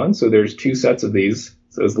two-stage one, so there's two sets of these.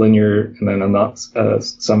 So it's linear, and then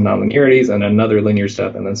some nonlinearities, and another linear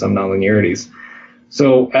step, and then some nonlinearities.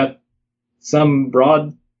 So at some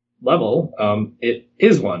broad level, it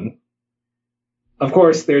is one. Of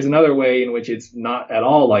course, there's another way in which it's not at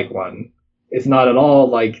all like one. It's not at all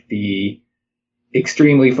like the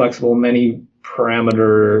extremely flexible, many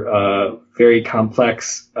parameter, very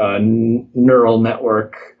complex neural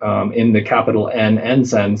network in the capital N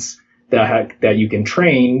sense that you can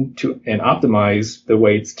train to and optimize the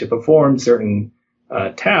weights to perform certain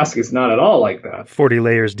tasks. It's not at all like that. 40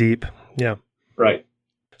 layers deep. Yeah. Right.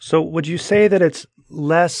 So would you say that it's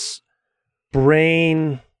less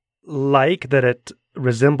brain-like, that it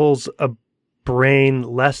resembles a brain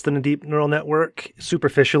less than a deep neural network,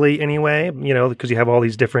 superficially anyway, because you have all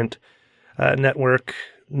these different network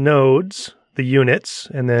nodes, the units,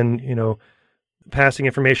 and then, passing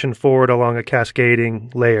information forward along a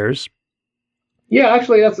cascading layers? Yeah,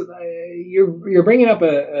 actually, you're bringing up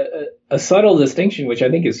a subtle distinction, which I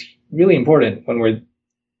think is really important when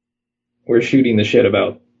we're shooting the shit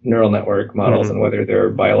about neural network models and whether they're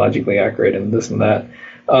biologically accurate and this and that.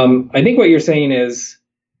 I think what you're saying is,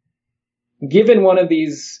 given one of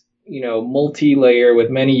these, multi-layer with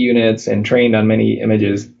many units and trained on many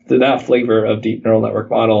images, to that flavor of deep neural network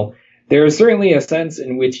model, there is certainly a sense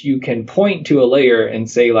in which you can point to a layer and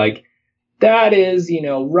say, like, that is,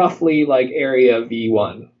 roughly like area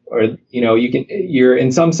V1, or, you're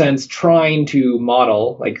in some sense trying to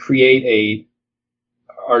model, like create a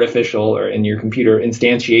artificial, or in your computer,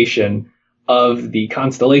 instantiation of the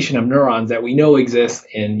constellation of neurons that we know exists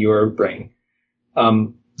in your brain.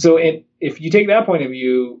 So if you take that point of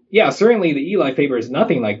view, yeah, certainly the eLife paper is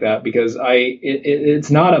nothing like that, because it's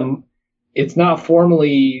not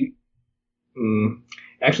formally,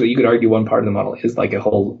 actually, you could argue one part of the model is like a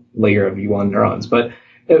whole layer of V1 neurons, but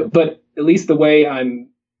at least the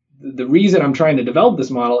reason I'm trying to develop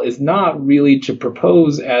this model is not really to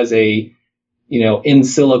propose as a, in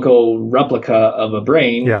silico replica of a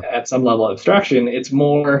brain at some level of abstraction. It's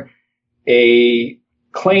more a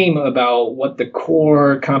claim about what the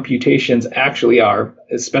core computations actually are.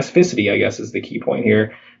 Specificity, I guess, is the key point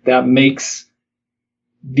here, that makes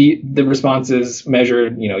the responses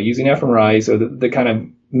measured, using fMRI. So the kind of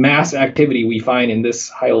mass activity we find in this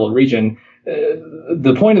high-level region,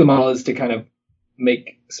 the point of the model is to kind of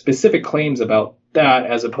make specific claims about that,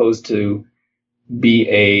 as opposed to be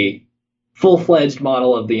a full-fledged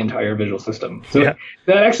model of the entire visual system. So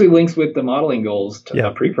that actually links with the modeling goals to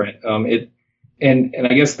the preprint. And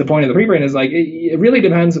I guess the point of the preprint is, like, it really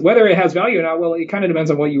depends whether it has value or not. Well, it kind of depends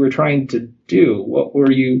on what you were trying to do. What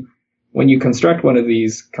were you, when you construct one of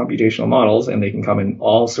these computational models, and they can come in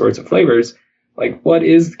all sorts of flavors, like, what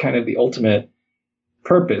is kind of the ultimate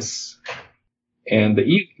purpose? And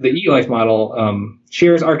the eLife model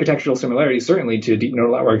shares architectural similarities, certainly, to deep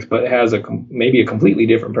neural networks, but it has maybe a completely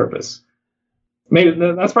different purpose. Maybe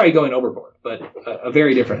that's probably going overboard, but a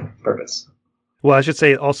very different purpose. Well, I should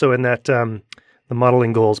say also in that the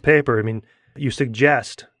modeling goals paper, I mean, you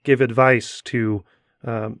give advice to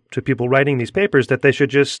people writing these papers that they should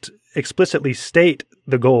just explicitly state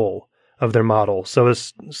the goal of their model, so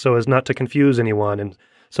as not to confuse anyone, and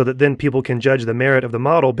so that then people can judge the merit of the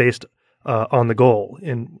model based on the goal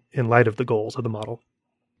in light of the goals of the model.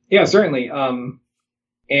 Yeah, certainly.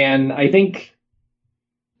 And I think,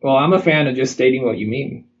 well, I'm a fan of just stating what you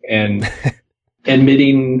mean and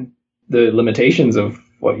admitting the limitations of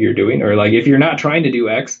what you're doing. Or like if you're not trying to do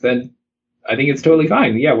X, then I think it's totally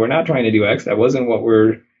fine. Yeah, we're not trying to do X. That wasn't what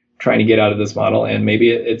we're trying to get out of this model. And maybe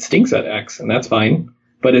it stinks at X, and that's fine.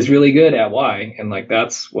 But it's really good at Y. And like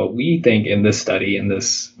that's what we think in this study, in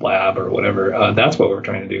this lab or whatever. That's what we're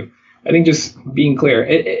trying to do. I think just being clear.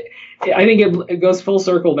 I think it goes full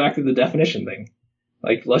circle back to the definition thing.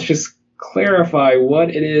 Like, let's just clarify what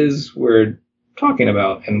it is we're talking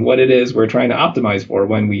about and what it is we're trying to optimize for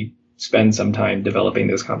when we spend some time developing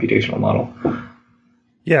this computational model.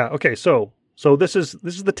 Yeah. Okay. So this is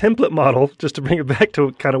the template model, just to bring it back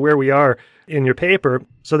to kind of where we are in your paper.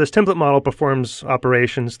 So this template model performs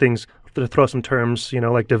operations, things, to throw some terms,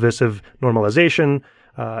 like divisive normalization,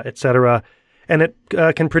 et cetera. And it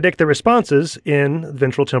can predict the responses in the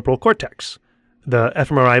ventral temporal cortex. The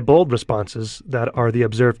fMRI bold responses that are the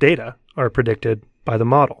observed data are predicted by the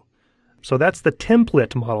model. So that's the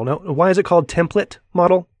template model. Now, why is it called template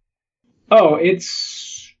model? Oh,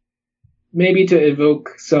 it's maybe to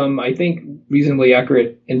evoke some, I think, reasonably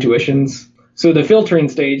accurate intuitions. So the filtering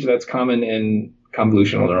stage that's common in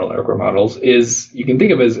convolutional neural network models is, you can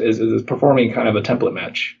think of as performing kind of a template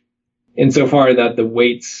match, insofar that the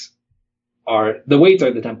weights are the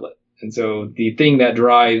template. And so the thing that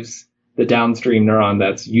drives the downstream neuron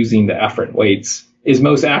that's using the afferent weights is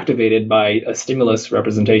most activated by a stimulus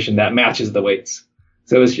representation that matches the weights.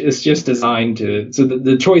 So it's just designed to, so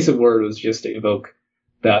the choice of word was just to evoke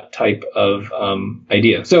that type of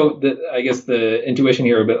idea. So I guess the intuition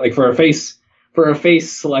here, but like for a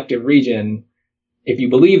face selective region, if you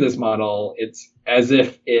believe this model, it's as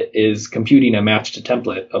if it is computing a matched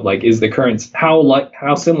template of like, is the current,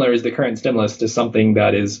 how similar is the current stimulus to something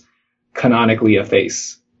that is canonically a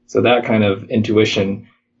face? So that kind of intuition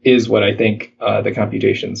is what I think the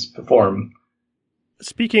computations perform.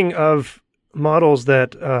 Speaking of models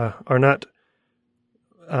that are not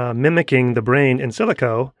mimicking the brain in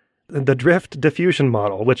silico, the drift diffusion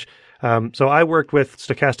model, which so I worked with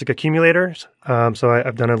stochastic accumulators. So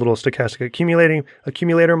I've done a little stochastic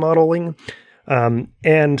accumulator modeling.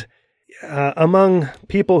 And among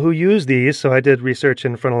people who use these, so I did research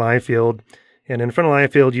in frontal eye field, and in frontal eye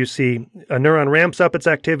field, you see a neuron ramps up its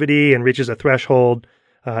activity and reaches a threshold.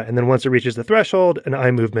 And then once it reaches the threshold, an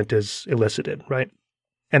eye movement is elicited, right?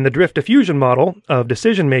 And the drift diffusion model of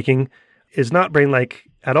decision-making is not brain-like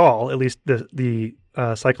at all, at least the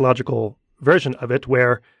psychological version of it,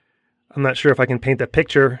 where I'm not sure if I can paint that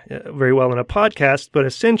picture very well in a podcast, but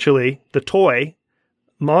essentially the toy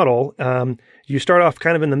model, you start off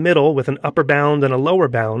kind of in the middle with an upper bound and a lower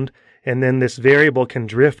bound, and then this variable can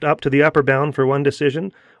drift up to the upper bound for one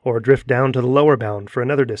decision or drift down to the lower bound for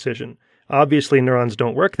another decision. Obviously, neurons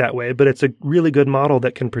don't work that way, but it's a really good model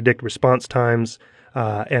that can predict response times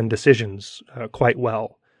and decisions quite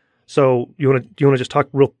well. So do you want to just talk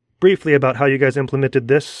real briefly about how you guys implemented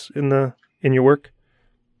this in your work?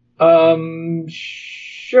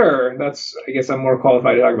 Sure. I guess I'm more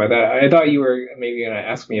qualified to talk about that. I thought you were maybe going to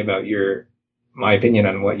ask me about my opinion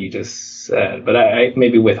on what you just said, but I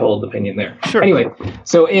maybe withhold opinion there. Sure. Anyway,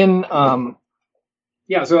 so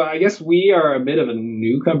so I guess we are a bit of a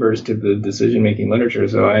newcomers to the decision-making literature.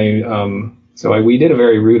 So we did a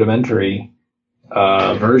very rudimentary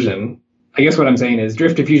version. I guess what I'm saying is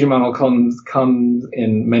drift diffusion model comes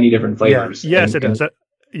in many different flavors. Yes, it does.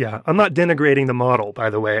 Yeah, I'm not denigrating the model, by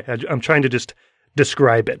the way. I'm trying to just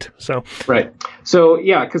describe it. So right. So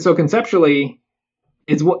so conceptually,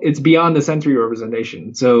 it's beyond the sensory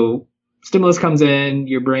representation. So stimulus comes in,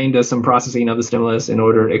 your brain does some processing of the stimulus in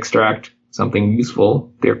order to extract something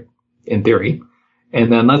useful in theory, and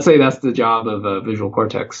then let's say that's the job of a visual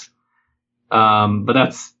cortex. But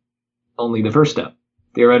that's only the first step.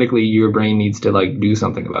 Theoretically, your brain needs to do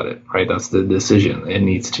something about it, right? That's the decision. It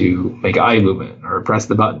needs to make eye movement or press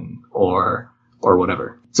the button or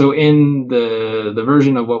whatever. So in the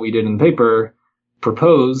version of what we did in the paper,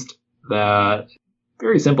 proposed that,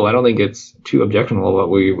 very simple. I don't think it's too objectionable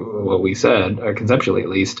what we said, or conceptually at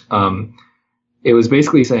least. It was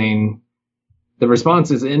basically saying the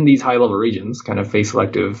responses in these high level regions, kind of face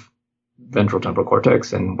selective ventral temporal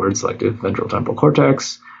cortex and word selective ventral temporal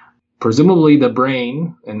cortex. Presumably the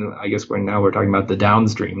brain, and I guess we're talking about the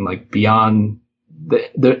downstream, like beyond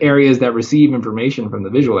the areas that receive information from the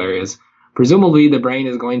visual areas, presumably the brain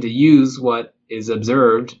is going to use what is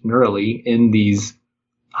observed neurally in these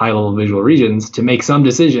high-level visual regions to make some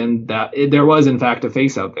decision that there was in fact a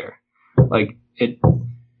face out there. Like it,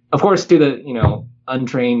 of course, to the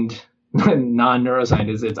untrained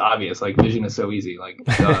non-neuroscientists, it's obvious. Like vision is so easy. Like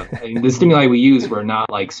the stimuli we used were not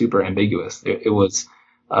super ambiguous. It was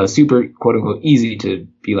super quote unquote easy to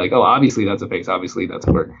be like, oh, obviously that's a face, obviously that's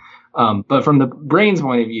a word. But from the brain's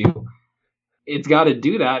point of view, it's got to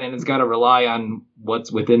do that, and it's got to rely on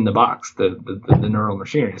what's within the box, the neural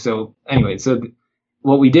machinery. So anyway,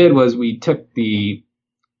 what we did was we took the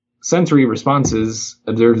sensory responses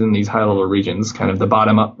observed in these high-level regions, kind of the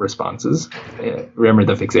bottom-up responses. Remember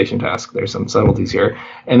the fixation task. There's some subtleties here.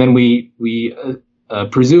 And then we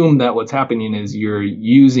presume that what's happening is you're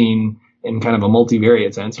using, in kind of a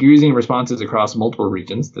multivariate sense, you're using responses across multiple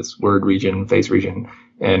regions, this word region, face region,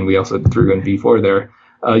 and we also threw in V4 there.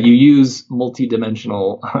 You use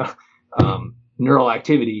multidimensional neural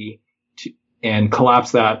activity and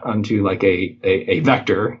collapse that onto like a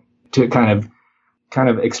vector to kind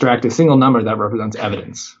of extract a single number that represents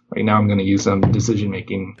evidence. Right now I'm going to use some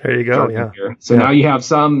decision-making. There you go, yeah. Here. So now you have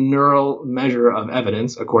some neural measure of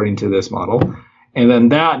evidence according to this model. And then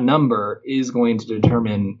that number is going to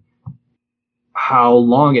determine how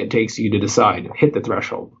long it takes you to decide, hit the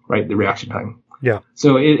threshold, right? The reaction time. Yeah.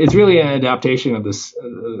 So it's really an adaptation of this,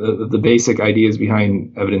 the basic ideas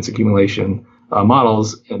behind evidence accumulation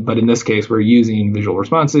models. But in this case, we're using visual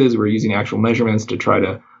responses. We're using actual measurements to try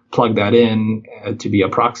to plug that in to be a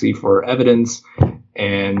proxy for evidence.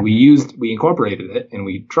 And we incorporated it and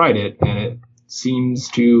we tried it, and it seems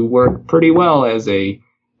to work pretty well as a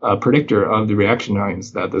predictor of the reaction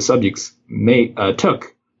times that the subjects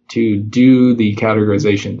took to do the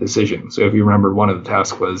categorization decision. So if you remember, one of the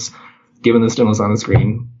tasks was, given the stimulus on the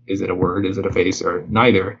screen, is it a word, is it a face, or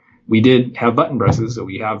neither? We did have button presses, so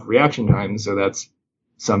we have reaction times, so that's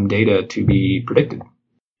some data to be predicted.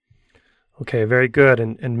 Okay, very good.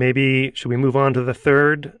 And maybe should we move on to the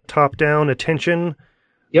third top-down attention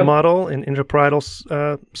model in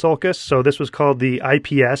intraparietal sulcus? So this was called the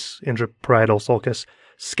IPS, intraparietal sulcus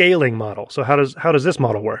scaling model. So how does this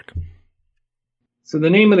model work? So the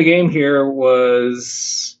name of the game here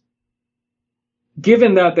was,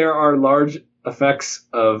 given that there are large effects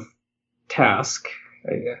of task,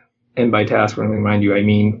 and by task, when I remind you, I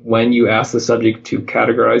mean when you ask the subject to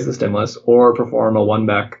categorize the stimulus or perform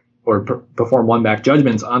perform one-back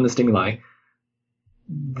judgments on the stimuli,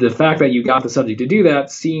 the fact that you got the subject to do that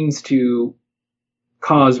seems to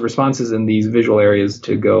cause responses in these visual areas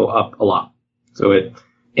to go up a lot. So it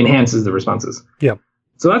enhances the responses. Yeah.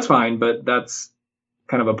 So that's fine, but that's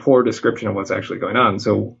kind of a poor description of what's actually going on.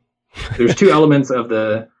 So there's two elements of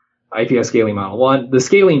the IPS scaling model. One, the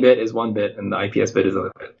scaling bit is one bit, and the IPS bit is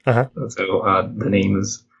another bit. Uh-huh. So the name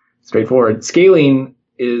is straightforward. Scaling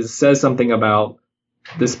says something about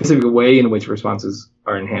the specific way in which responses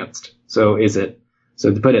are enhanced. So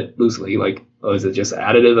to put it loosely, like, is it just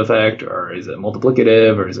additive effect, or is it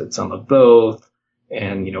multiplicative, or is it some of both?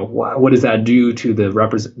 And what does that do to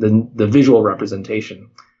the visual representation?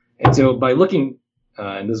 And so by looking,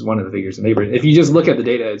 and this is one of the figures in the paper, if you just look at the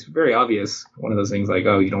data, it's very obvious. One of those things like,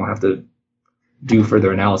 you don't have to do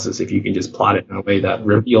further analysis if you can just plot it in a way that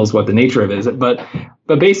reveals what the nature of it is. But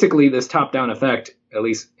basically, this top-down effect, at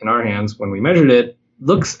least in our hands when we measured it,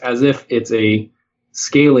 looks as if it's a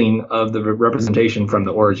scaling of the representation from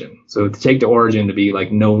the origin. So to take the origin to be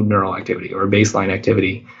like no neural activity or baseline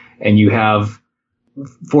activity, and you have,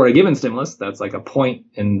 for a given stimulus, that's like a point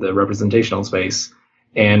in the representational space.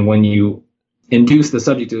 And when you induce the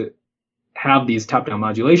subject to have these top-down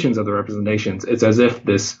modulations of the representations, it's as if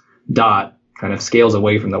this dot kind of scales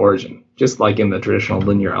away from the origin, just like in the traditional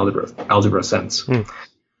linear algebra sense.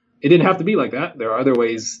 It didn't have to be like that. There are other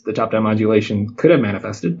ways the top-down modulation could have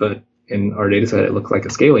manifested, but in our data set, it looked like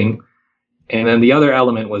a scaling. And then the other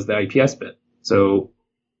element was the IPS bit. So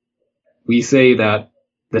we say that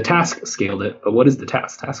the task scaled it, but what is the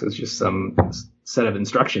task? Task is just some set of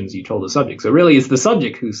instructions you told the subject. So really, it's the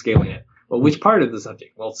subject who's scaling it. Well, which part of the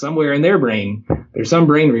subject? Well, somewhere in their brain, there's some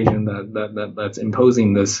brain region that's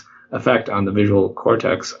imposing this effect on the visual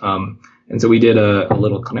cortex. And so we did a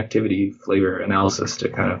little connectivity flavor analysis to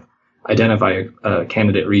kind of identify a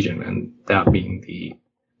candidate region, and that being the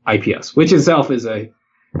IPS, which itself is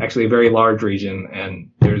actually a very large region, and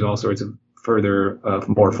there's all sorts of further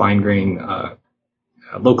more fine-grained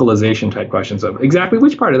localization type questions of exactly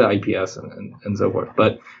which part of the IPS and so forth.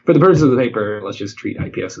 But for the purpose of the paper, let's just treat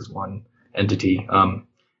IPS as one entity.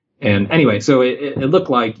 And anyway, so it looked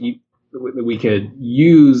like we could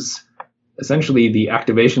use essentially the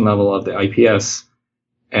activation level of the IPS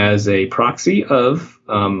as a proxy of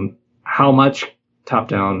how much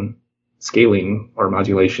top-down scaling or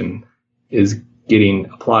modulation is getting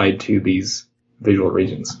applied to these visual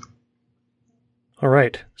regions. All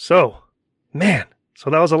right. So that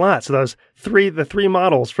was a lot. So that was the three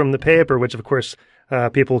models from the paper, which of course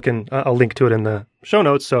people can, I'll link to it in the show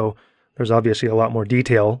notes. So there's obviously a lot more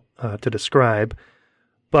detail to describe.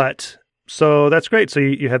 But so that's great. So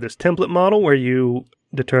you have this template model where you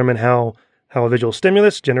determine how a visual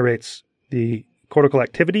stimulus generates the cortical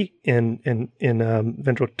activity in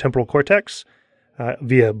ventral temporal cortex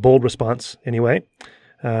via bold response anyway.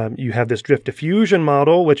 You have this drift diffusion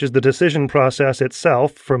model, which is the decision process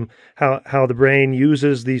itself from how the brain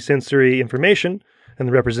uses the sensory information and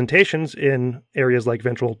the representations in areas like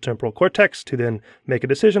ventral temporal cortex to then make a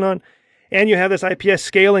decision on. And you have this IPS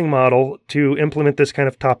scaling model to implement this kind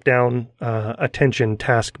of top-down attention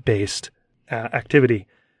task-based activity.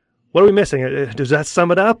 What are we missing? Does that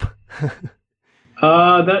sum it up?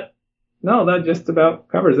 That just about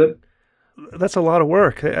covers it. That's a lot of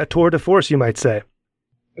work. A tour de force, you might say.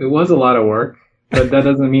 It was a lot of work, but that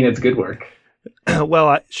doesn't mean it's good work.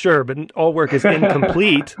 Well, sure, but all work is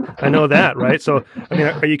incomplete. I know that, right? So, I mean,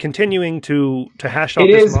 are you continuing to hash out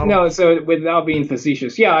this model? No, so without being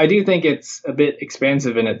facetious, yeah, I do think it's a bit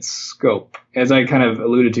expansive in its scope. As I kind of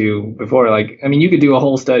alluded to before, you could do a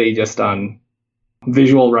whole study just on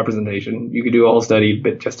visual representation. You could do a whole study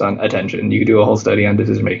but just on attention. You could do a whole study on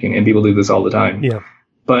decision making, and people do this all the time. Yeah.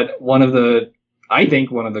 But I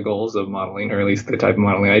think one of the goals of modeling, or at least the type of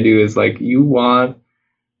modeling I do, is you want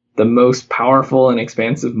the most powerful and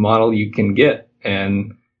expansive model you can get.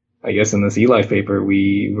 And I guess in this eLife paper,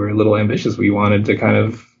 we were a little ambitious. We wanted to kind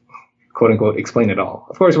of, quote unquote, explain it all.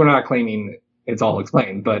 Of course, we're not claiming it's all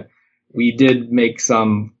explained, but we did make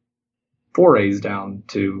some forays down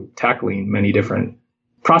to tackling many different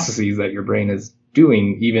processes that your brain is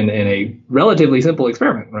doing, even in a relatively simple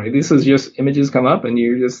experiment, right? This is just images come up and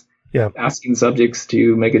you're just asking subjects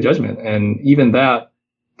to make a judgment. And even that,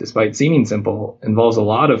 despite seeming simple, involves a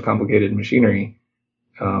lot of complicated machinery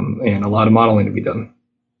and a lot of modeling to be done.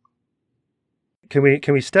 Can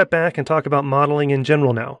we step back and talk about modeling in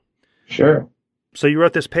general now? Sure. So you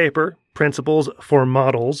wrote this paper, Principles for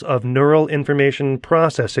Models of Neural Information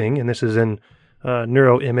Processing, and this is in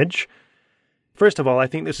Neuroimage. First of all, I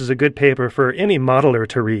think this is a good paper for any modeler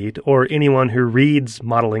to read, or anyone who reads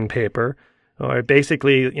modeling paper, or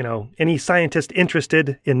basically, any scientist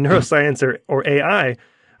interested in neuroscience or AI,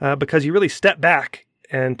 because you really step back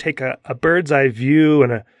and take a bird's eye view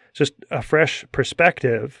and just a fresh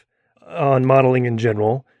perspective on modeling in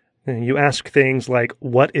general. And you ask things like,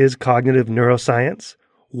 what is cognitive neuroscience?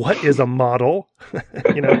 What is a model?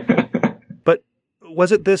 But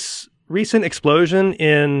was it this recent explosion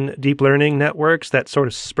in deep learning networks that sort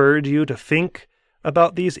of spurred you to think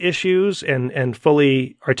about these issues and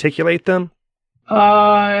fully articulate them?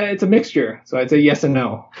 It's a mixture. So I'd say yes and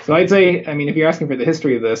no. So I'd say, if you're asking for the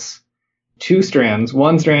history of this, two strands.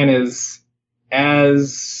 One strand is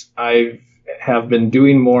as I have been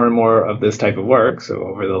doing more and more of this type of work. So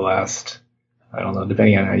over the last, I don't know,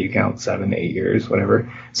 depending on how you count, 7, 8 years,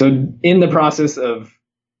 whatever. So in the process of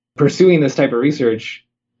pursuing this type of research,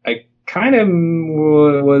 I kind of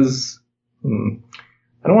was, I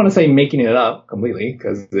don't want to say making it up completely,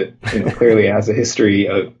 because it clearly has a history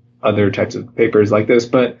of other types of papers like this,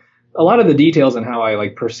 but a lot of the details and how I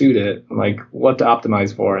pursued it, what to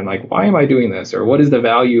optimize for, and why am I doing this, or what is the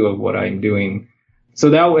value of what I'm doing.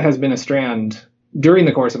 So that has been a strand during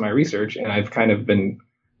the course of my research, and I've kind of been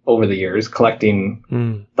over the years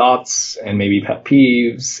collecting thoughts and maybe pet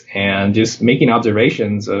peeves and just making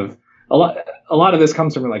observations of a lot of this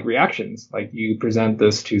comes from reactions. You present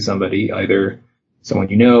this to somebody, either someone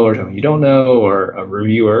you know or someone you don't know, or a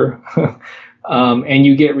reviewer. And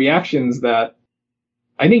you get reactions that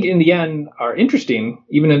I think in the end are interesting.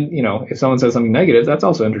 Even if someone says something negative, that's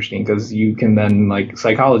also interesting, because you can then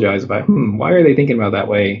psychologize about, why are they thinking about that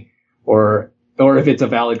way? Or if it's a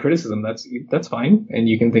valid criticism, that's fine. And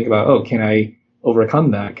you can think about, can I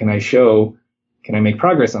overcome that? Can I make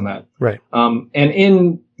progress on that? Right. And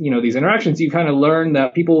in, these interactions, you kind of learn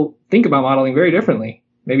that people think about modeling very differently.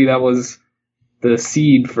 Maybe that was the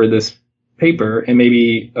seed for this paper, and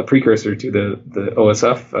maybe a precursor to the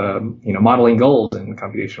OSF, modeling goals and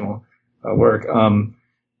computational work.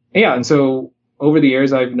 And so over the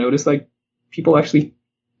years, I've noticed people actually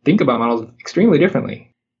think about models extremely differently.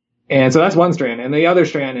 And so that's one strand. And the other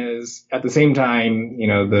strand is, at the same time,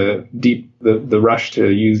 the rush to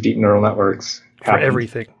use deep neural networks for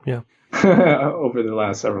everything. Yeah. over the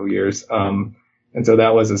last several years. And so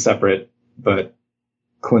that was a separate but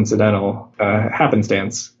coincidental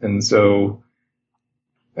happenstance. And so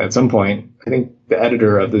at some point, I think the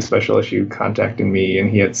editor of this special issue contacted me, and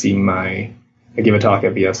he had seen I gave a talk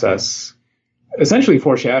at VSS, essentially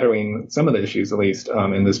foreshadowing some of the issues, at least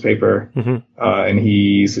in this paper. And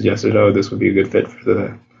he suggested, this would be a good fit for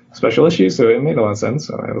the special issue. So it made a lot of sense.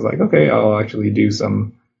 So I was like, okay, I'll actually do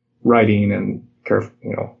some writing and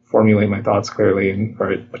formulate my thoughts clearly,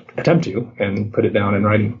 or attempt to, and put it down in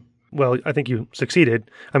writing. Well, I think you succeeded.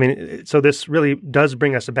 So this really does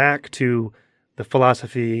bring us back to the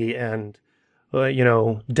philosophy and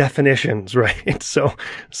definitions, right? So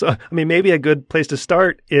I mean, maybe a good place to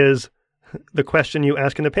start is the question you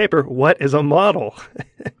ask in the paper: what is a model?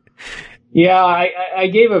 Yeah, I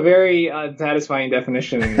gave a very satisfying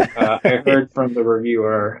definition. I heard from the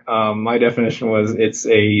reviewer. My definition was it's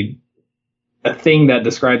a thing that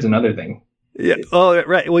describes another thing. Yeah. Oh,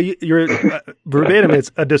 right. Well, you're verbatim.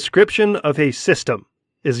 It's a description of a system.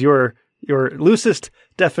 Is your loosest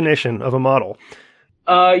definition of a model?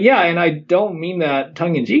 Yeah, and I don't mean that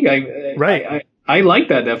tongue in cheek. I like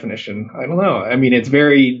that definition. I don't know. I mean, it's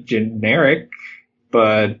very generic,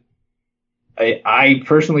 but I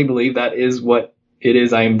personally believe that is what it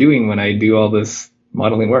is I am doing when I do all this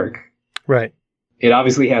modeling work. Right. It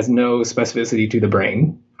obviously has no specificity to the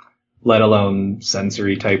brain, let alone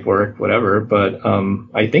sensory type work, whatever. But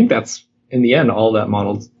I think that's, in the end, all that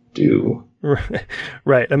models do.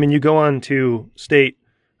 Right. I mean, you go on to state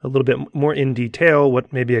a little bit more in detail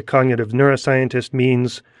what maybe a cognitive neuroscientist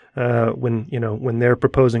means when they're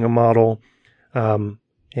proposing a model. And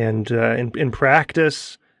in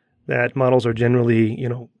practice, that models are generally,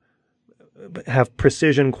 have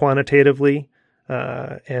precision quantitatively.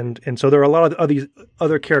 And so there are a lot of these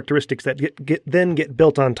other characteristics that get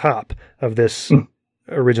built on top of this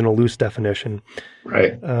original loose definition.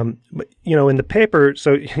 Right. But, in the paper,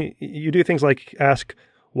 so you do things like ask,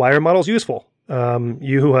 why are models useful?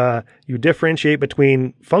 You differentiate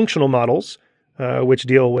between functional models, which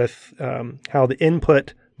deal with how the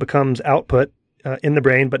input becomes output in the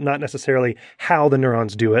brain, but not necessarily how the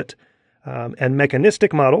neurons do it, and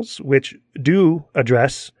mechanistic models, which do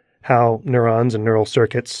address how neurons and neural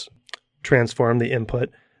circuits transform the input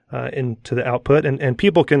into the output. And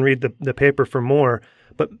people can read the paper for more,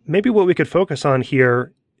 but maybe what we could focus on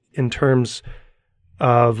here in terms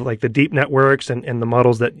of like the deep networks and the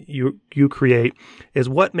models that you create is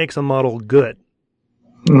what makes a model good.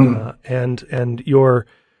 And your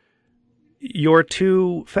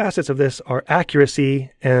two facets of this are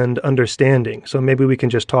accuracy and understanding. So maybe we can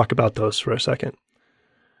just talk about those for a second.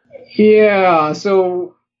 Yeah.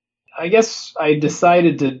 So I guess I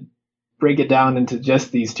decided to break it down into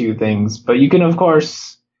just these two things, but you can, of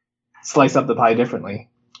course, slice up the pie differently.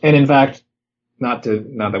 And in fact, not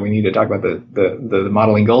that we need to talk about the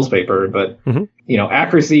modeling goals paper, but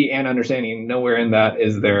accuracy and understanding, nowhere in that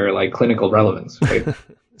is there like clinical relevance, right?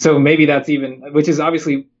 So maybe that's even, which is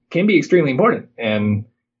obviously can be extremely important. And,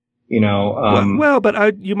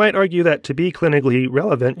 but you might argue that to be clinically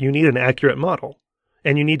relevant, you need an accurate model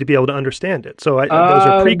and you need to be able to understand it. So those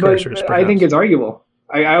are precursors. I think it's arguable.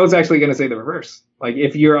 I was actually going to say the reverse. Like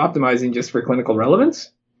if you're optimizing just for clinical relevance,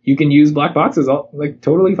 you can use black boxes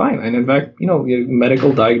totally fine. And in fact,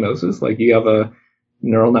 medical diagnosis, like you have a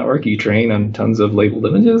neural network, you train on tons of labeled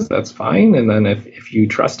images, that's fine. And then if you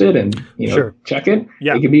trust it and, sure. check it,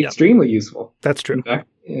 it can be extremely useful. That's true. In fact,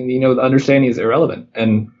 and, the understanding is irrelevant.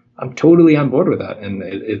 And I'm totally on board with that. And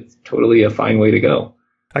it's totally a fine way to go.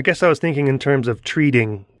 I guess I was thinking in terms of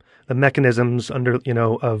treating the mechanisms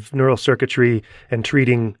of neural circuitry and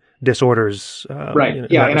treating disorders. Right.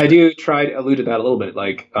 And I do try to allude to that a little bit.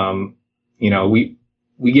 Like,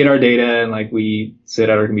 we get our data and like we sit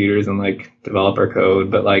at our computers and like develop our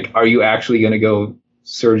code, but like, are you actually going to go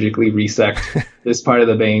surgically resect this part of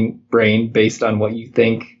the brain based on what you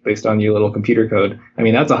think, based on your little computer code? I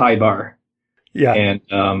mean, that's a high bar. Yeah. And,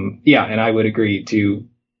 and I would agree to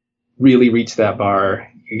really reach that bar.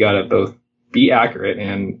 You got to both be accurate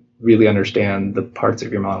and really understand the parts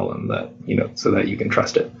of your model and that, so that you can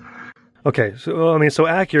trust it. Okay. So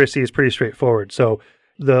accuracy is pretty straightforward. So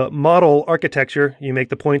the model architecture, you make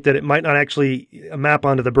the point that it might not actually map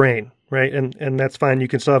onto the brain, right? And that's fine. You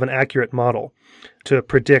can still have an accurate model to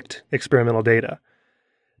predict experimental data.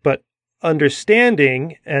 But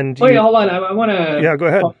understanding and... hold on. I want to go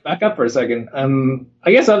ahead. Back up for a second.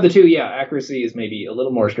 I guess of the two, accuracy is maybe a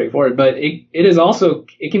little more straightforward, but it is also,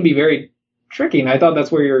 it can be very tricky. And I thought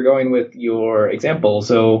that's where you were going with your example.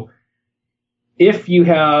 So if you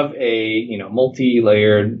have a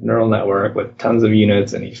multi-layered neural network with tons of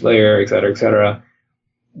units in each layer, et cetera,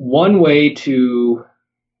 one way to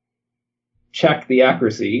check the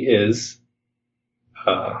accuracy is,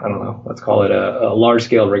 let's call it a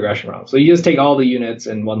large-scale regression problem. So you just take all the units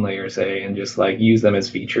in one layer, say, and just like use them as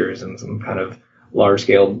features in some kind of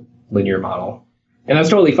large-scale linear model, and that's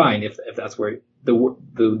totally fine if that's where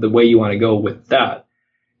the way you want to go with that,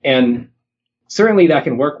 and certainly that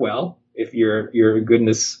can work well. If your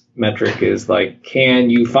goodness metric is like, can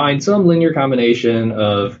you find some linear combination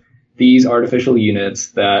of these artificial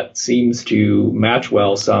units that seems to match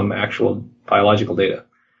well some actual biological data?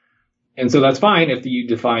 And so that's fine if you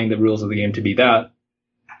define the rules of the game to be that.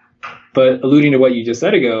 But alluding to what you just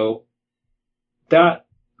said ago, that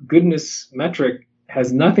goodness metric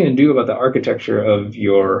has nothing to do about the architecture of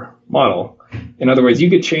your model. In other words, you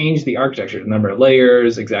could change the architecture, the number of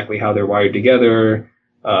layers, exactly how they're wired together.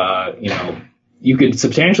 You could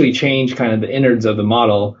substantially change kind of the innards of the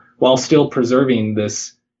model while still preserving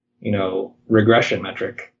this, regression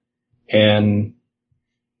metric. And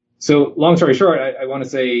so long story short, I want to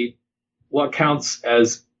say what counts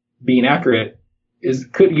as being accurate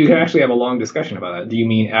you can actually have a long discussion about that. Do you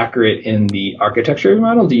mean accurate in the architecture of the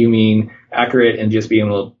model? Do you mean accurate in just being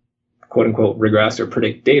able to quote unquote regress or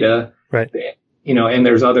predict data? Right. And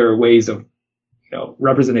there's other ways of,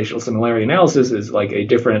 representational similarity analysis is like a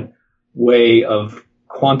different way of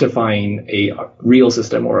quantifying a real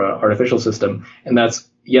system or an artificial system. And that's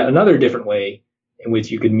yet another different way in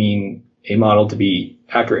which you could mean a model to be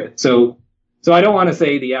accurate. So I don't want to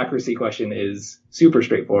say the accuracy question is super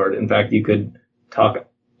straightforward. In fact, you could talk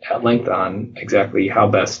at length on exactly how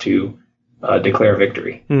best to declare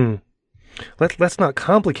victory. Let's not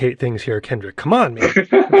complicate things here, Kendrick. Come on,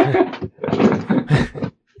 man.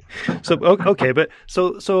 So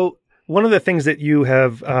one of the things that you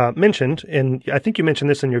have mentioned, and I think you mentioned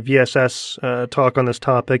this in your VSS talk on this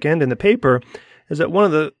topic and in the paper, is that one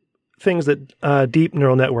of the things that deep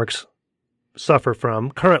neural networks suffer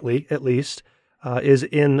from, currently at least, is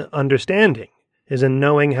in understanding, is in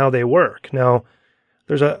knowing how they work. Now,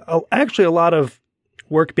 there's actually a lot of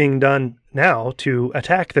work being done now to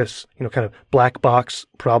attack this, kind of black box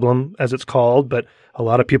problem, as it's called, but a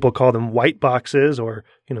lot of people call them white boxes or,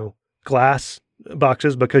 glass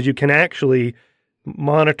boxes, because you can actually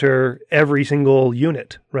monitor every single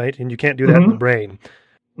unit, right? And you can't do that in the brain.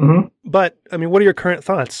 Mm-hmm. But, what are your current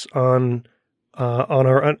thoughts on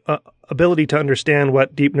our ability to understand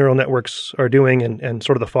what deep neural networks are doing and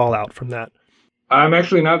sort of the fallout from that? I'm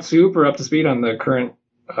actually not super up to speed on the current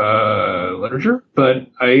literature, but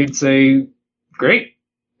I'd say great.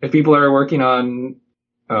 If people are working on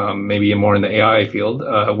maybe more in the AI field,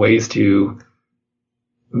 ways to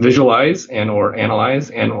visualize and or analyze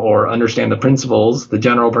and or understand the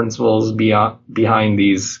general principles behind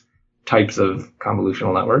these types of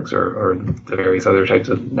convolutional networks or the various other types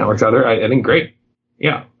of networks out there, I think great.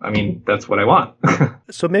 Yeah, that's what I want.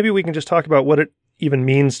 So maybe we can just talk about what it even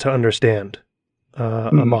means to understand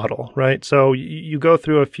a model, right? So you go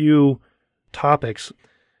through a few topics,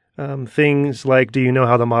 things like, do you know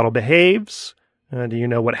how the model behaves? Do you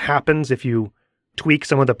know what happens if you tweak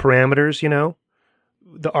some of the parameters,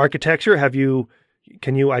 The architecture,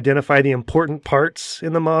 can you identify the important parts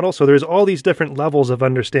in the model? So there's all these different levels of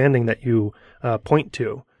understanding that you point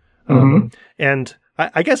to. And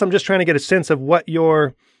I guess I'm just trying to get a sense of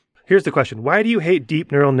here's the question. Why do you hate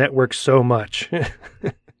deep neural networks so much?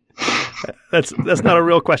 That's not a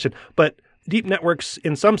real question, but deep networks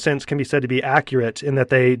in some sense can be said to be accurate in that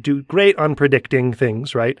they do great on predicting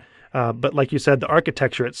things, right? But like you said, the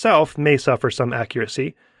architecture itself may suffer some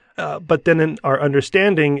accuracy. But then in our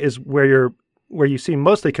understanding is where you seem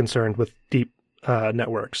mostly concerned with deep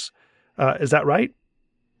networks. Is that right?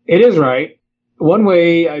 It is right. One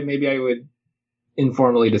way I would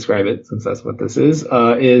informally describe it, since that's what this is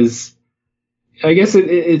I guess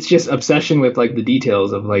it's just obsession with like the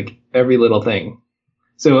details of like every little thing.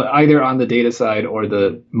 So either on the data side or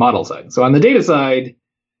the model side. So on the data side,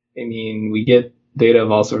 we get data of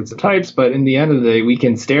all sorts of types, but in the end of the day, we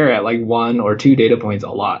can stare at like one or two data points a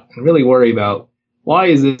lot and really worry about why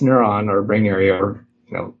is this neuron or brain area or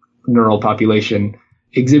neural population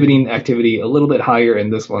exhibiting activity a little bit higher in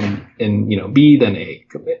this one in B than A.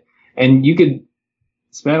 And you could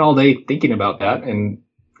spend all day thinking about that and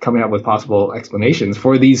coming up with possible explanations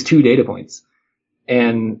for these two data points.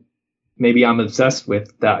 And maybe I'm obsessed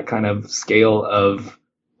with that kind of scale of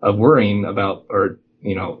worrying about or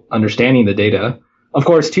understanding the data. Of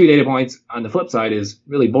course, two data points on the flip side is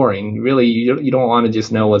really boring. Really, you don't want to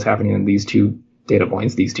just know what's happening in these two data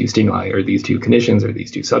points, these two stimuli, or these two conditions, or these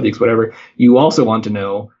two subjects, whatever. You also want to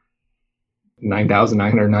know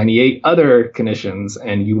 9,998 other conditions,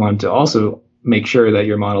 and you want to also make sure that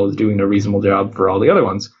your model is doing a reasonable job for all the other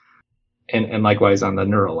ones. And likewise on the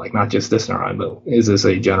neural, like not just this neuron, but is this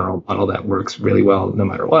a general model that works really well no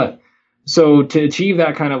matter what? So to achieve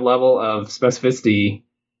that kind of level of specificity,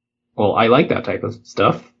 well, I like that type of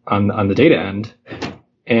stuff on the data end.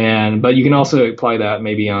 But you can also apply that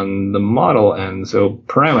maybe on the model end. So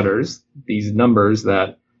parameters, these numbers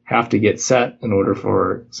that have to get set in order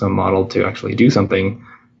for some model to actually do something,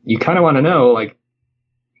 you kind of want to know, like,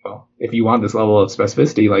 well, if you want this level of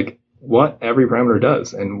specificity, like what every parameter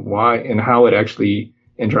does and why and how it actually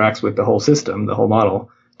interacts with the whole system, the whole model,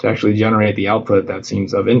 to actually generate the output that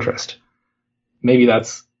seems of interest. Maybe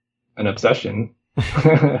that's an obsession,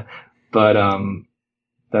 but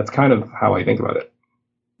that's kind of how I think about it.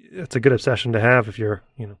 It's a good obsession to have if you're,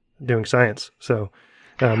 doing science. So,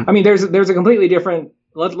 I mean, there's a completely different.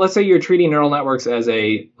 Let's say you're treating neural networks as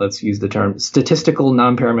let's use the term statistical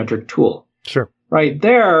nonparametric tool. Sure. Right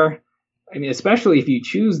there. I mean, especially if you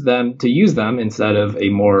choose them to use them instead of a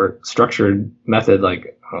more structured method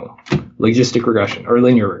like logistic regression or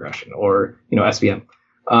linear regression or, SVM.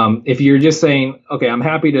 If you're just saying, okay, I'm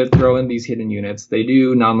happy to throw in these hidden units. They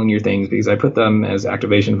do nonlinear things because I put them as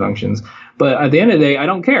activation functions. But at the end of the day, I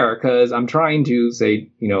don't care because I'm trying to say,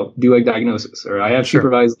 do a diagnosis or I have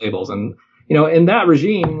supervised labels. And, in that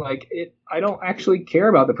regime, I don't actually care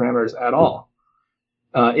about the parameters at all.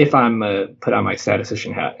 If I'm put on my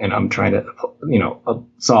statistician hat and I'm trying to,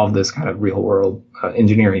 solve this kind of real world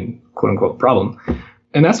engineering quote unquote problem.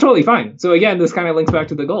 And that's totally fine. So again, this kind of links back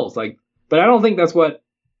to the goals. But I don't think that's what,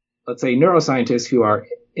 let's say, neuroscientists who are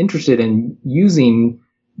interested in using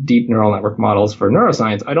deep neural network models for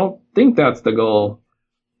neuroscience, I don't think that's the goal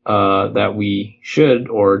that we should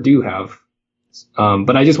or do have.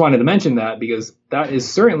 But I just wanted to mention that because that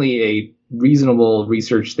is certainly a reasonable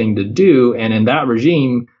research thing to do. And in that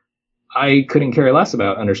regime, I couldn't care less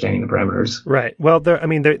about understanding the parameters. Right. Well,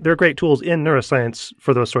 they're great tools in neuroscience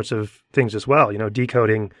for those sorts of things as well,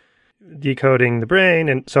 decoding the brain.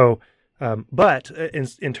 And so, but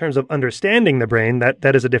in terms of understanding the brain,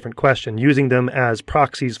 that is a different question, using them as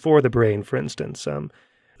proxies for the brain, for instance.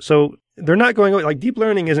 So they're not going away, deep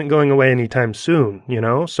learning isn't going away anytime soon,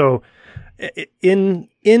 So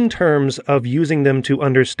in terms of using them to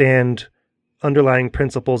understand underlying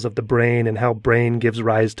principles of the brain and how brain gives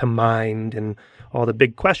rise to mind and all the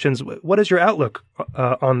big questions, what is your outlook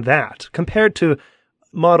on that compared to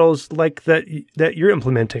models like that you're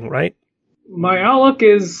implementing, right? My outlook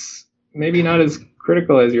is maybe not as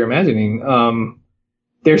critical as you're imagining.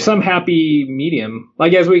 There's some happy medium.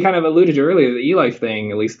 As we kind of alluded to earlier, the eLife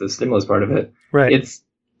thing, at least the stimulus part of it, right? It's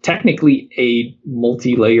technically a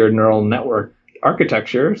multi-layered neural network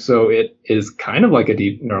architecture. So it is kind of like a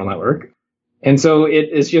deep neural network. And so it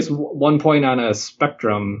is just one point on a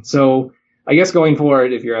spectrum. So I guess going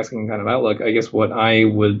forward, if you're asking kind of outlook, I guess what I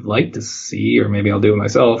would like to see, or maybe I'll do it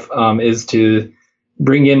myself, is to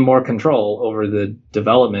bring in more control over the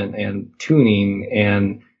development and tuning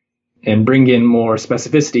and bring in more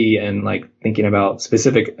specificity and thinking about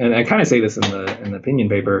specific. And I kind of say this in the opinion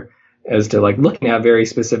paper as to looking at very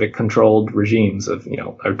specific controlled regimes of,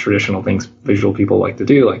 our traditional things visual people like to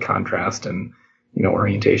do, like contrast and,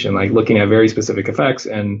 orientation, looking at very specific effects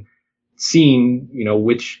and seeing,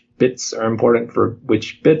 which bits are important for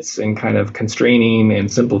which bits and kind of constraining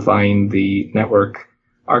and simplifying the network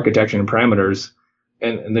architecture and parameters.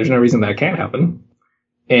 And there's no reason that can't happen.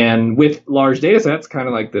 And with large data sets, kind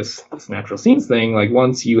of like this natural scenes thing,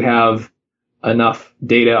 once you have enough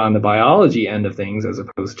data on the biology end of things, as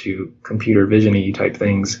opposed to computer vision-y type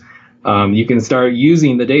things, you can start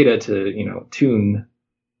using the data to, tune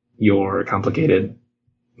your complicated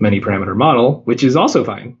many parameter model, which is also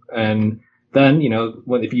fine. And then,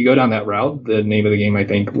 if you go down that route, the name of the game, I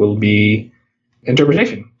think, will be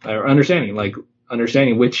interpretation or understanding,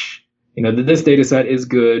 understanding which, this data set is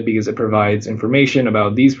good because it provides information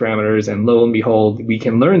about these parameters. And lo and behold, we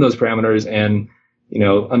can learn those parameters and,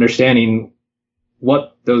 understanding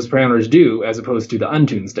what those parameters do as opposed to the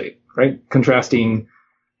untuned state, right? Contrasting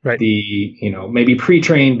the, maybe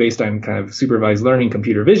pre-trained based on kind of supervised learning,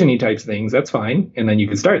 computer vision-y types things, that's fine. And then you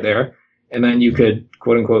could start there. And then you could,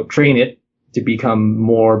 quote unquote, train it to become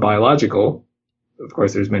more biological. Of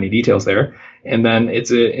course, there's many details there. And then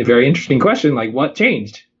it's a very interesting question, what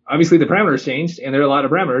changed? Obviously, the parameters changed, and there are a lot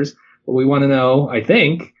of parameters. But we want to know, I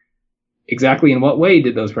think, exactly in what way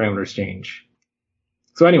did those parameters change?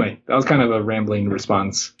 So anyway, that was kind of a rambling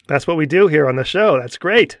response. That's what we do here on the show. That's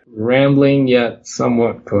great. Rambling, yet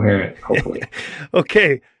somewhat coherent, hopefully.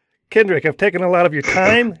 Okay. Kendrick, I've taken a lot of your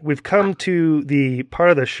time. We've come to the part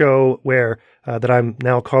of the show where that I'm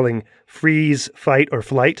now calling freeze, fight, or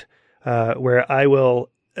flight, where I will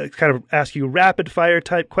kind of ask you rapid fire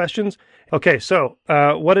type questions. Okay, so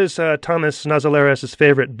what is Thomas Nazaleras'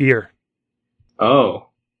 favorite beer? Oh,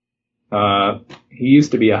 he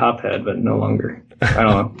used to be a hophead, but no longer. I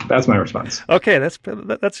don't know. That's my response. Okay,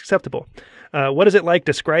 that's acceptable. What is it like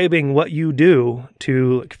describing what you do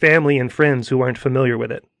to family and friends who aren't familiar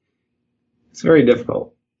with it? It's very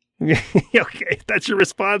difficult. Okay, that's your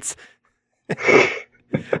response.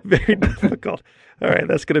 Very difficult. All right,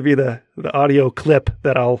 that's going to be the audio clip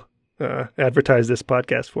that I'll advertise this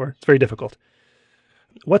podcast for. It's very difficult.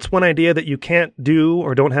 What's one idea that you can't do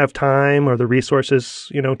or don't have time or the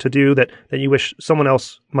resources, to do that you wish someone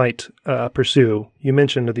else might pursue? You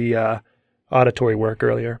mentioned the auditory work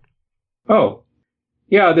earlier. Oh,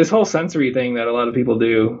 yeah, this whole sensory thing that a lot of people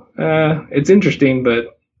do. It's interesting,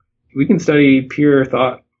 but we can study pure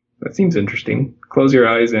thought. That seems interesting. Close your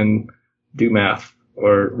eyes and do math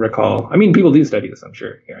or recall. I mean, people do study this, I'm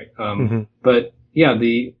sure. Right? But yeah,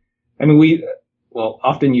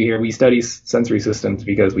 often you hear we study sensory systems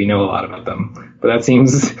because we know a lot about them. But that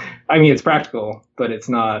seems, it's practical, but it's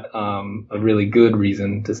not a really good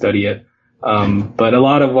reason to study it. But a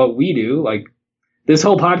lot of what we do, like this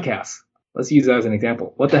whole podcast, let's use that as an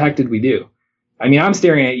example. What the heck did we do? I'm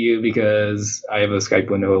staring at you because I have a Skype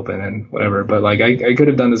window open and whatever, but like I could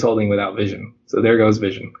have done this whole thing without vision. So there goes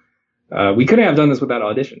vision. We couldn't have done this without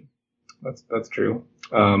audition. That's true.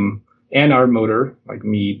 And our motor, like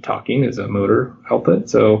me talking, is a motor output.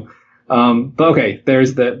 So, but okay,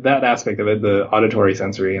 there's that aspect of it, the auditory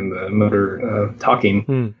sensory and the motor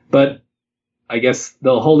talking. But I guess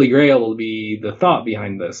the holy grail will be the thought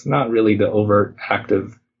behind this, not really the overt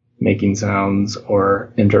active making sounds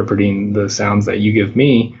or interpreting the sounds that you give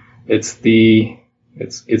me. It's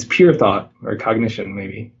pure thought or cognition,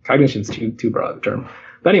 maybe. Cognition's too broad a term.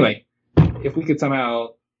 But anyway, if we could somehow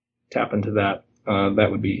tap into that,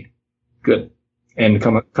 that would be good. And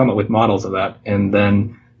come up with models of that, and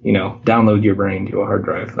then, download your brain to a hard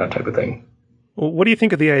drive, that type of thing. Well, what do you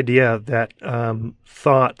think of the idea that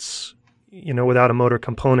thoughts, without a motor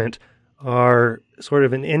component, are sort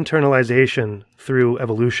of an internalization through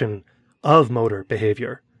evolution of motor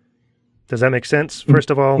behavior? Does that make sense,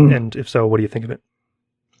 first of all? And if so, what do you think of it?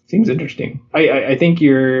 Seems interesting. I think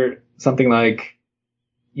you're something like,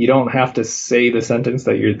 you don't have to say the sentence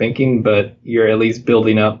that you're thinking, but you're at least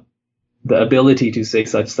building up the ability to say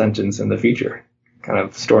such sentence in the future, kind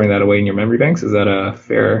of storing that away in your memory banks. Is that a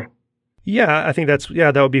fair? Yeah, I think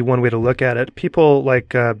that would be one way to look at it. People like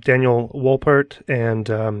Daniel Wolpert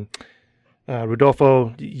and Rodolfo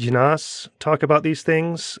Ginás talk about these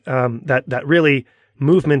things, that really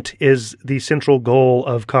movement is the central goal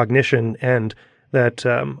of cognition, and that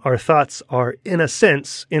our thoughts are, in a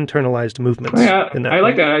sense, internalized movements. Yeah, I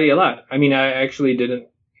like that idea a lot. I actually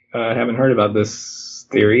haven't heard about this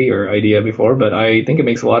theory or idea before, but I think it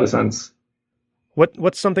makes a lot of sense.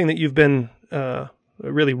 What's something that you've been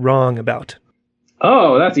really wrong about?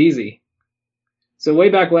 Oh, that's easy. So way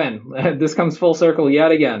back when, this comes full circle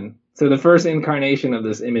yet again. So the first incarnation of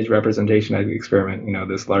this image representation experiment,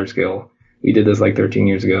 this large scale, we did this like 13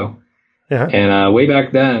 years ago. Yeah. And way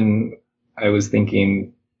back then, I was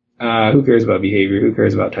thinking, who cares about behavior? Who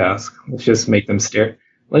cares about task? Let's just make them stare.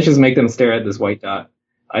 Let's just make them stare at this white dot.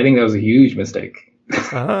 I think that was a huge mistake.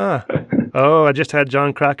 Oh, I just had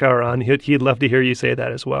John Krakauer on. He'd love to hear you say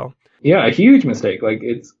that as well. Yeah, a huge mistake. Like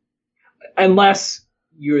unless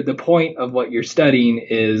the point of what you're studying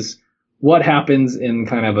is what happens in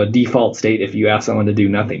kind of a default state if you ask someone to do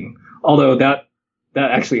nothing. Although that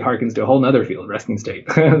actually harkens to a whole nother field, resting state,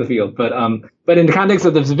 the field. But in the context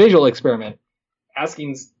of this visual experiment,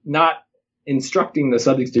 not instructing the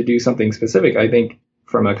subjects to do something specific, I think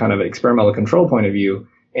from a kind of experimental control point of view,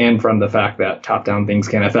 and from the fact that top-down things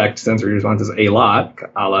can affect sensory responses a lot,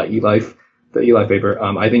 a la eLife, the eLife paper,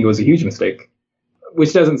 I think it was a huge mistake.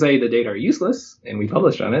 Which doesn't say the data are useless, and we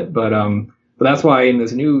published on it, but that's why in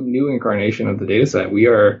this new incarnation of the data set, we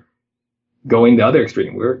are going the other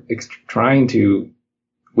extreme. We're trying to,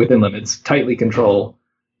 within limits, tightly control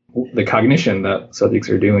the cognition that subjects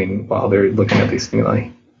are doing while they're looking at these stimuli.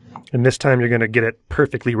 And this time you're going to get it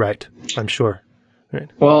perfectly right, I'm sure. Right.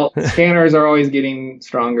 Well, scanners are always getting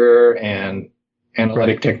stronger, and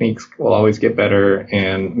analytic techniques will always get better,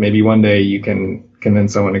 and maybe one day you can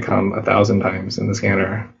convince someone to come 1,000 times in the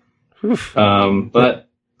scanner. But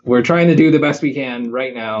we're trying to do the best we can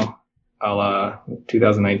right now, a la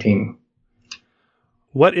 2019.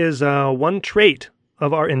 What is one trait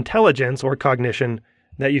of our intelligence or cognition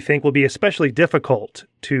that you think will be especially difficult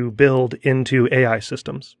to build into AI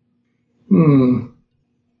systems?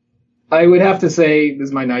 I would have to say, this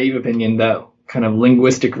is my naive opinion, that kind of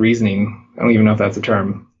linguistic reasoning, I don't even know if that's a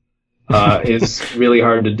term, is really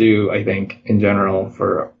hard to do, I think, in general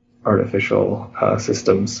for artificial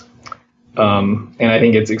systems. And I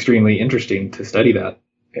think it's extremely interesting to study that.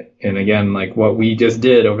 And again, like what we just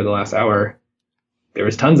did over the last hour, there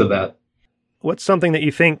was tons of that. What's something that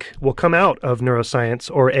you think will come out of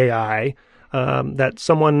neuroscience or AI that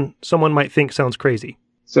someone might think sounds crazy?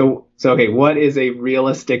 So okay, what is a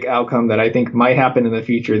realistic outcome that I think might happen in the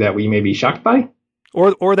future that we may be shocked by?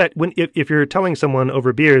 Or that if you're telling someone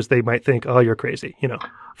over beers, they might think, oh, you're crazy,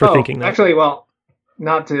 for thinking that. Actually, well,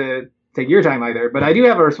 not to take your time either. But I do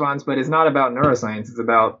have a response, but it's not about neuroscience. It's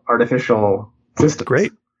about artificial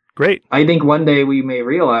systems. Great. I think one day we may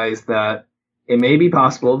realize that it may be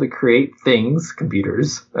possible to create things,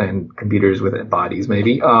 computers, and computers with bodies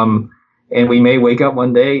maybe. And we may wake up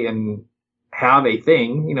one day and have a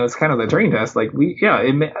thing. It's kind of the Turing test. Like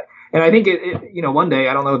and I think one day,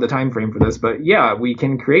 I don't know the time frame for this, but yeah, we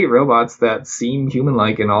can create robots that seem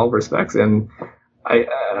human-like in all respects. And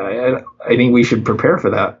I think we should prepare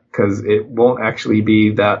for that, because it won't actually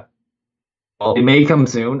be that. Well, it may come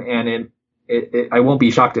soon, and I won't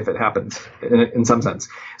be shocked if it happens in some sense.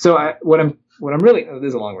 So what I'm really, this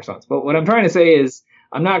is a long response, but what I'm trying to say is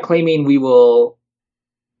I'm not claiming we will.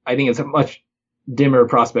 I think it's a much dimmer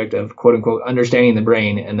prospect of quote unquote understanding the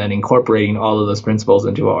brain and then incorporating all of those principles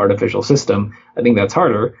into an artificial system. I think that's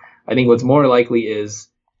harder. I think what's more likely is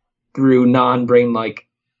through non-brain-like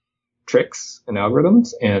tricks and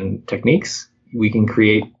algorithms and techniques, we can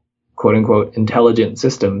create quote unquote intelligent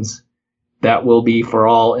systems that will be, for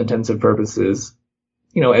all intents and purposes,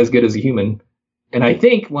 as good as a human. And I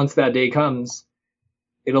think once that day comes,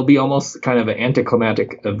 it'll be almost kind of an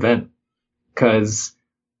anticlimactic event, because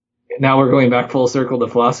now we're going back full circle to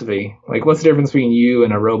philosophy. Like, what's the difference between you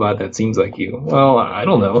and a robot that seems like you? Well, I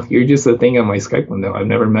don't know. You're just a thing on my Skype window. I've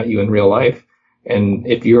never met you in real life. And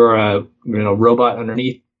if you're a robot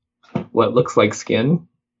underneath what looks like skin,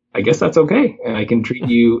 I guess that's okay. And I can treat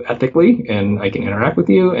you ethically, and I can interact with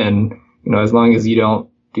you. And, as long as you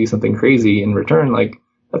don't do something crazy in return, like,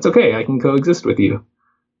 that's okay. I can coexist with you.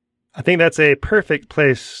 I think that's a perfect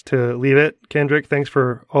place to leave it. Kendrick, thanks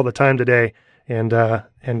for all the time today, and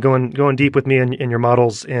going deep with me in your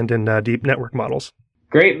models and in deep network models.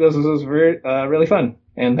 Great. This was really fun.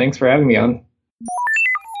 And thanks for having me on.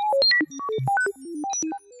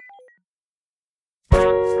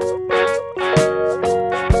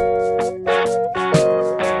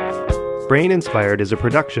 Brain Inspired is a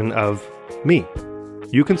production of me.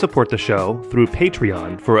 You can support the show through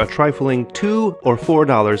Patreon for a trifling $2 or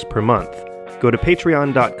 $4 per month. Go to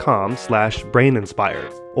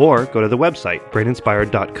patreon.com/braininspired, or go to the website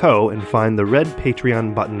braininspired.co and find the red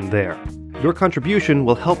Patreon button there. Your contribution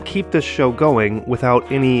will help keep this show going without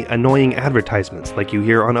any annoying advertisements like you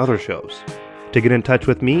hear on other shows. To get in touch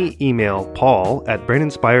with me, email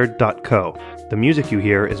paul@braininspired.co. The music you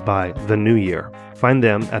hear is by The New Year. Find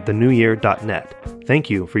them at thenewyear.net. Thank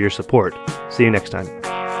you for your support. See you next time.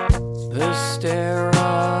 The stare